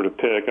hard number to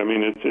pick. I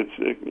mean,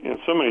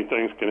 so many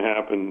things can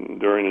happen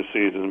during the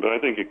season, but I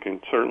think you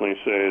can certainly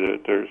say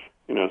that there's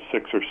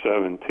 6 or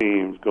 7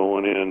 teams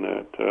going in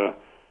that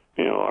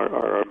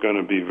are going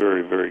to be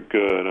very, very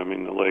good. I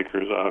mean, the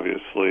Lakers,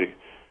 obviously,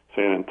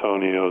 San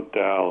Antonio,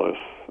 Dallas,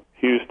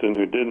 Houston,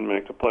 who didn't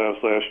make the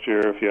playoffs last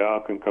year. If Yao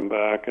can come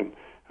back and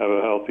have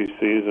a healthy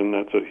season,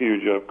 that's a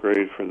huge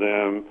upgrade for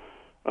them.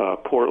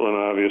 Portland,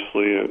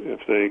 obviously,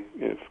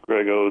 if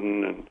Greg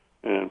Oden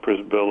and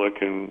Prisbilla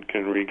can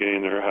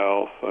regain their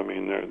health, I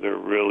mean, they're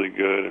really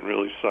good and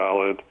really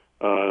solid.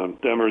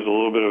 Denver's a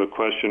little bit of a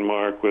question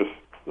mark with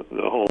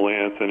the whole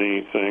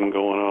Anthony thing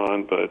going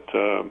on, but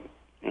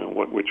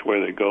which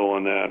way they go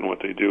on that and what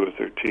they do with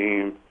their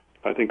team.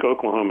 I think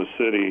Oklahoma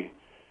City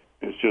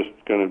is just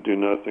going to do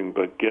nothing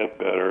but get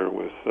better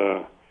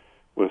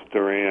with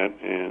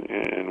Durant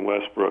and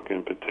Westbrook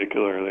in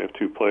particular. They have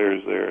 2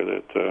 players there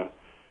that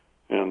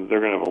and they're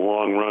going to have a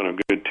long run of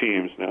good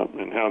teams now,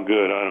 and how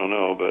good I don't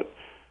know, but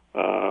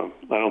I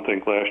don't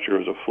think last year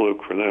was a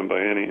fluke for them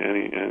by in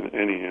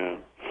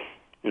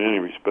any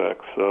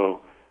respect.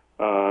 So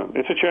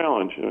it's a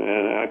challenge,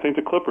 and I think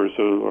the Clippers,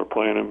 who are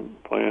playing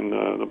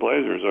the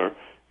Blazers, are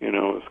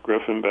with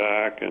Griffin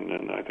back,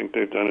 and I think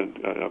they've done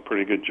a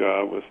pretty good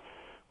job with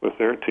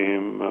their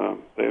team.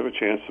 They have a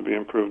chance to be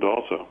improved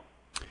also.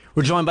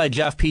 We're joined by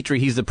Jeff Petrie.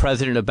 He's the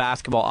president of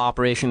basketball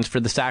operations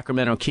for the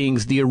Sacramento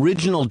Kings, the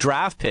original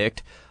draft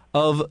pick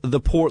of the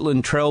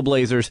Portland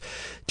Trailblazers.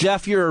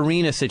 Jeff, your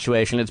arena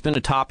situation, it's been a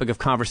topic of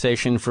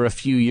conversation for a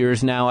few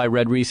years now. I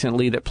read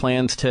recently that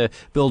plans to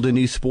build a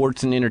new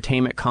sports and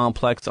entertainment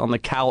complex on the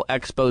Cal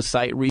Expo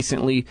site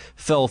recently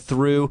fell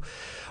through.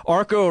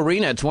 Arco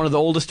Arena, it's one of the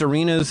oldest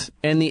arenas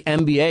in the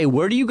NBA.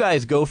 Where do you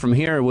guys go from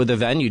here with a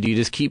venue? Do you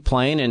just keep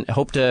playing and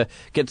hope to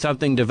get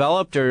something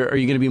developed, or are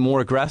you going to be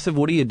more aggressive?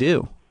 What do you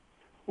do?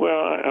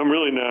 Well, I'm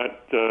really not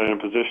in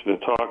a position to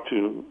talk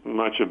too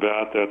much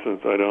about that,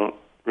 since I don't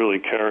really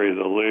carry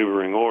the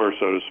laboring oar,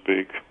 so to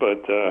speak.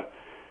 But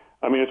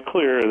it's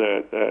clear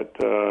that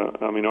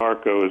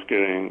Arco is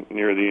getting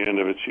near the end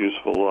of its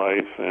useful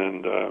life,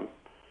 and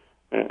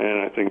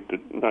I think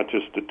that not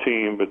just the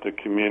team but the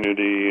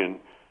community and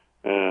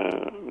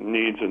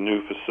needs a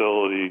new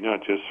facility,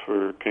 not just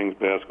for Kings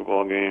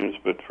basketball games,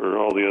 but for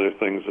all the other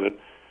things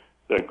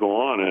that go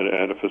on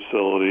at a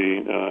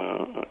facility,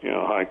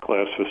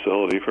 high-class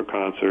facility for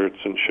concerts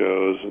and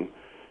shows and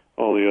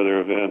all the other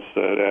events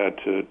that add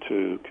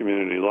to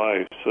community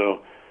life.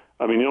 So,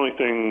 the only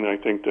thing I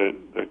think that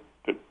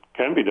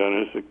can be done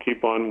is to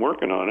keep on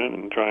working on it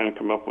and trying to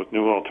come up with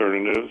new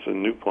alternatives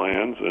and new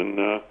plans, and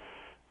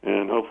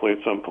hopefully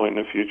at some point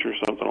in the future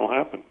something will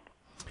happen.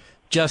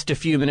 Just a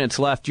few minutes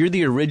left. You're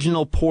the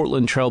original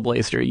Portland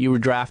Trailblazer. You were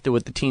drafted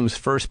with the team's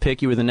first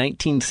pick. You were the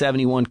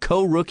 1971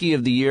 co-rookie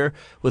of the year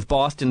with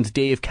Boston's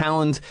Dave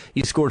Cowens.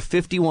 You scored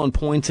 51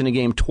 points in a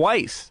game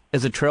twice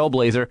as a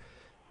Trailblazer.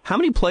 How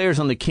many players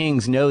on the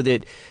Kings know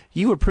that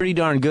you were pretty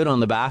darn good on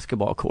the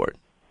basketball court?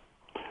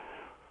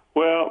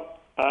 Well,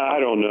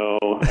 I don't know.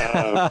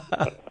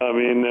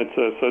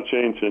 It's such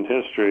ancient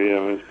history.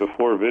 It's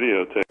before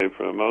videotape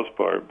for the most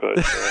part.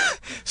 But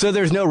so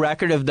there's no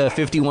record of the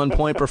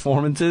 51-point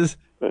performances?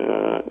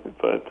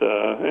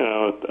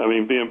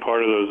 Being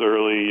part of those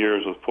early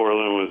years with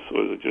Portland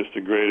was just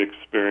a great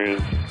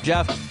experience.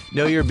 Jeff,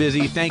 know you're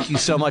busy. Thank you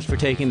so much for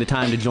taking the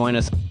time to join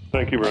us.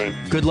 Thank you, Brian.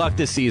 Good luck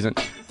this season.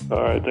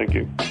 All right, thank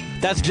you.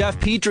 That's Jeff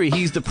Petrie.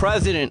 He's the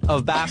president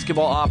of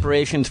basketball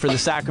operations for the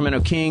Sacramento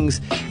Kings,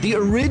 the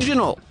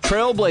original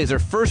Trailblazer,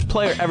 first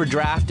player ever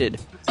drafted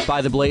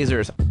by the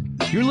Blazers.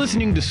 You're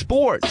listening to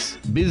Sports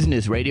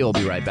Business Radio.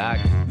 We'll be right back.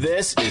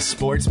 This is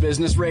Sports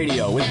Business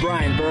Radio with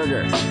Brian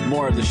Berger.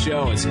 More of the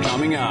show is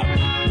coming up.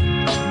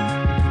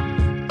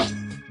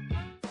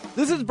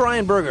 This is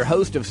Brian Berger,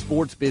 host of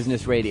Sports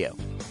Business Radio.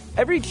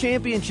 Every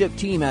championship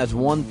team has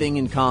one thing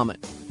in common: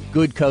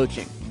 good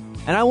coaching.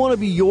 And I want to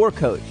be your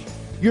coach,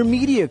 your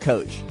media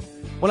coach.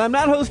 When I'm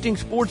not hosting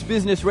Sports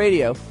Business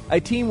Radio, I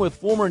team with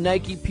former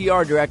Nike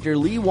PR director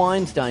Lee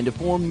Weinstein to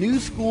form New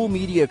School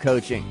Media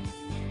Coaching.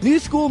 New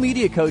School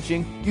Media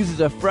Coaching uses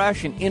a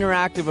fresh and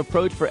interactive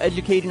approach for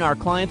educating our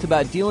clients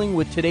about dealing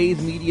with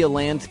today's media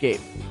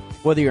landscape.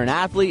 Whether you're an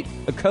athlete,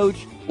 a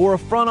coach, or a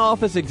front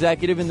office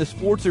executive in the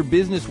sports or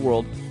business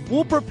world,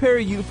 we'll prepare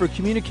you for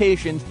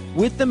communications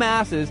with the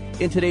masses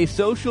in today's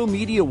social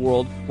media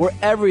world where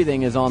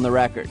everything is on the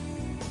record.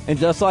 And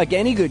just like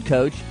any good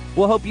coach,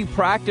 we'll help you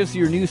practice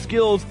your new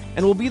skills,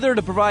 and we'll be there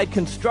to provide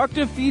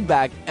constructive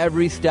feedback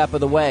every step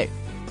of the way.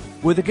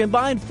 With a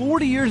combined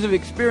 40 years of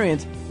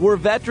experience, we're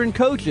veteran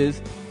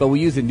coaches, but we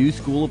use a new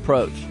school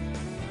approach.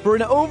 For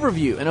an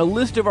overview and a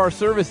list of our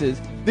services,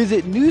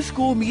 visit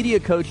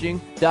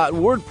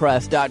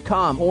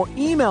newschoolmediacoaching.wordpress.com or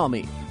email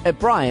me at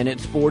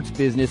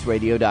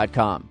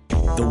brian@sportsbusinessradio.com.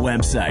 The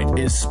website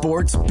is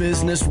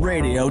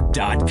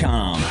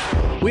sportsbusinessradio.com.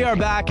 We are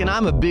back, and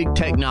I'm a big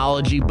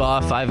technology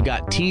buff. I've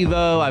got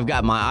TiVo. I've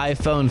got my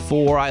iPhone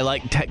 4. I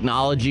like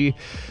technology.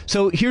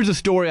 So here's a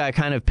story I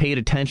kind of paid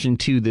attention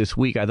to this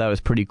week. I thought it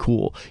was pretty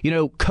cool.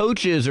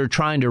 Coaches are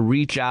trying to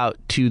reach out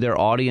to their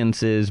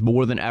audiences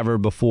more than ever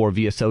before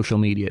via social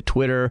media,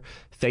 Twitter,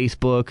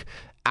 Facebook,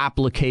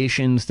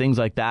 applications, things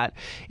like that.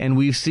 And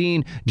we've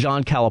seen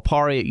John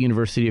Calipari at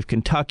University of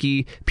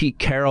Kentucky, Pete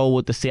Carroll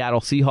with the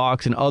Seattle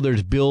Seahawks, and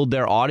others build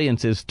their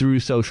audiences through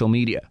social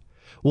media.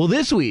 Well,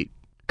 this week,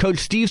 Coach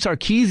Steve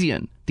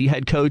Sarkisian, the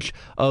head coach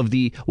of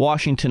the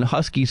Washington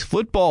Huskies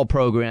football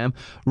program,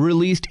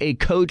 released a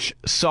Coach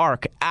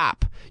Sark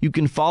app. You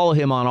can follow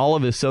him on all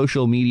of his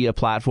social media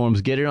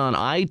platforms, get it on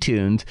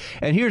iTunes,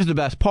 and here's the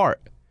best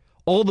part.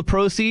 All the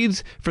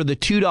proceeds for the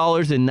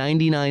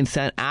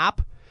 $2.99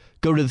 app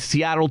go to the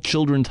Seattle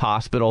Children's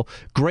Hospital.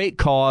 Great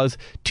cause,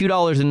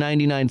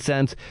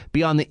 $2.99.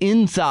 Be on the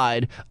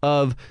inside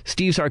of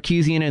Steve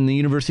Sarkisian and the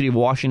University of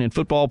Washington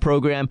football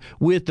program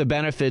with the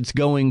benefits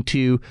going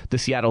to the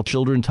Seattle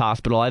Children's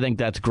Hospital. I think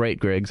that's great,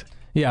 Griggs.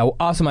 Yeah,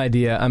 awesome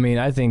idea. I mean,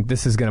 I think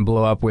this is going to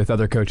blow up with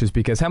other coaches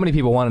because how many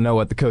people want to know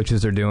what the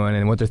coaches are doing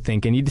and what they're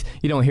thinking?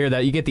 You don't hear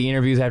that. You get the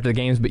interviews after the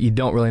games, but you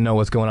don't really know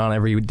what's going on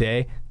every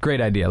day. Great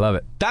idea. Love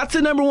it. That's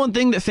the number one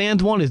thing that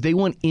fans want is they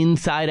want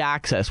inside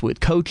access with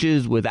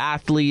coaches, with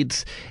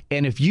athletes.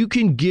 And if you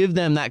can give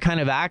them that kind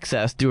of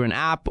access through an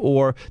app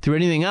or through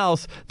anything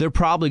else, they're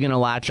probably going to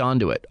latch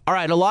onto it. All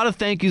right, a lot of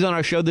thank yous on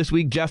our show this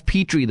week. Jeff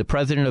Petrie, the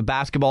president of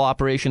basketball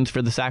operations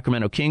for the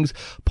Sacramento Kings.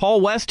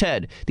 Paul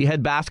Westhead, the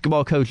head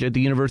basketball coach at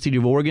the University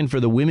of Oregon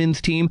for the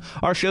women's team.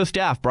 Our show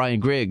staff,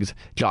 Brian Griggs,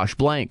 Josh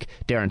Blank,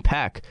 Darren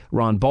Peck,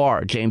 Ron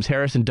Barr, James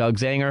Harris, and Doug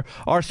Zanger.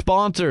 Our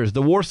sponsors,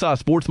 the Warsaw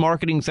Sports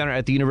Marketing Center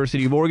at the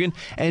University of Oregon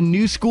and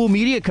New School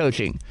Media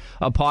Coaching.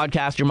 A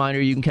podcast reminder,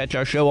 you can catch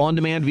our show on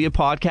demand via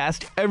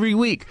podcast every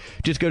week.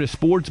 Just go to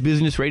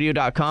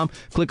sportsbusinessradio.com,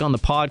 click on the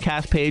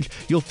podcast page.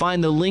 You'll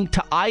find the link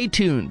to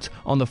iTunes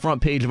on the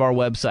front page of our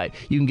website.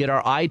 You can get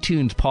our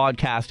iTunes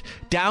podcast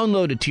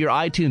downloaded to your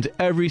iTunes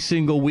every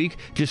single week.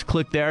 Just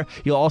click there.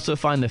 You'll also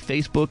find the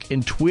Facebook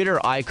and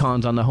Twitter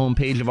icons on the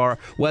homepage of our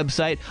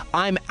website.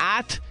 I'm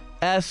at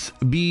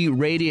SB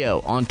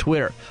Radio on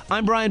Twitter.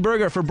 I'm Brian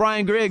Berger for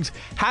Brian Griggs.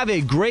 Have a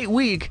great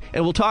week,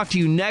 and we'll talk to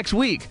you next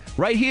week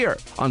right here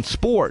on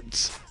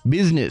Sports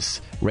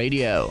Business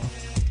Radio.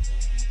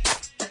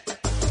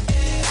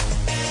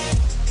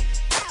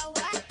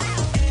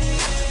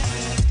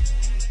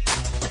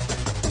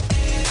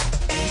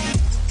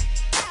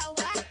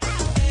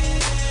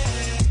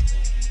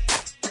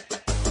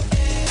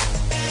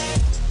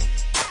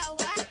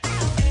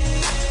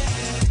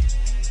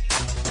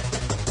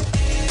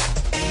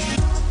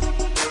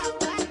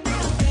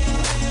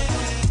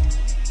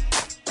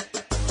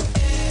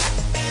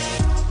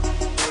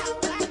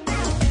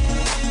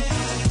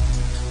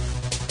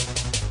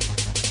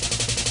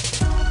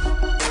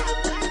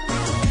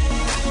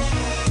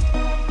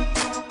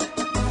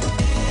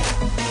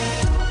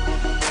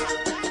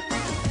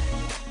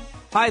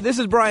 Hi, this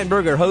is Brian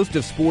Berger, host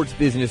of Sports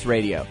Business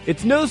Radio.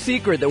 It's no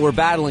secret that we're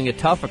battling a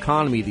tough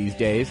economy these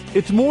days.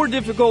 It's more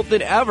difficult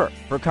than ever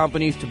for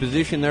companies to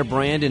position their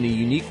brand in a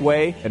unique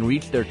way and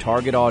reach their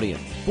target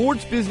audience.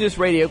 Sports Business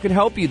Radio can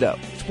help you, though.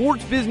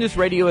 Sports Business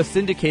Radio is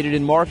syndicated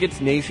in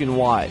markets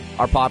nationwide.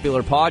 Our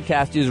popular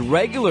podcast is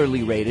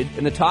regularly rated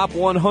in the top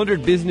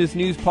 100 business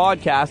news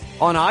podcasts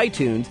on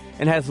iTunes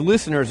and has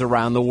listeners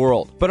around the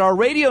world. But our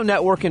radio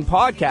network and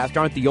podcast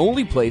aren't the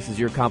only places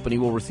your company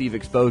will receive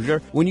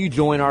exposure when you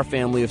join our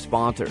family of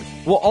sponsors.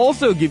 We'll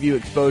also give you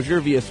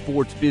exposure via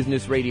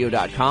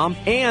sportsbusinessradio.com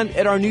and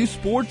at our new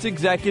Sports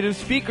Executive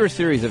Speaker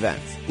Series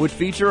events, which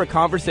feature a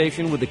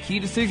conversation with a key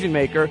decision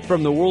maker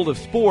from the world of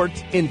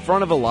sports in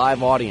front of a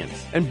live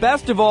audience. And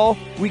best of all,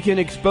 we can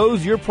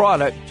expose your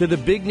product to the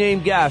big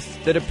name guests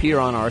that appear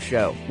on our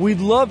show.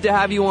 We'd love to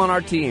have you on our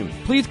team.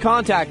 Please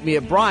contact me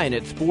at Brian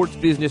at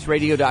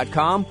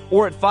sportsbusinessradio.com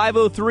or at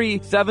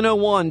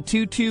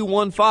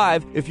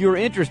 503-701-2215 if you're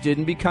interested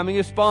in becoming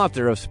a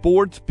sponsor of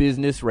Sports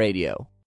Business Radio.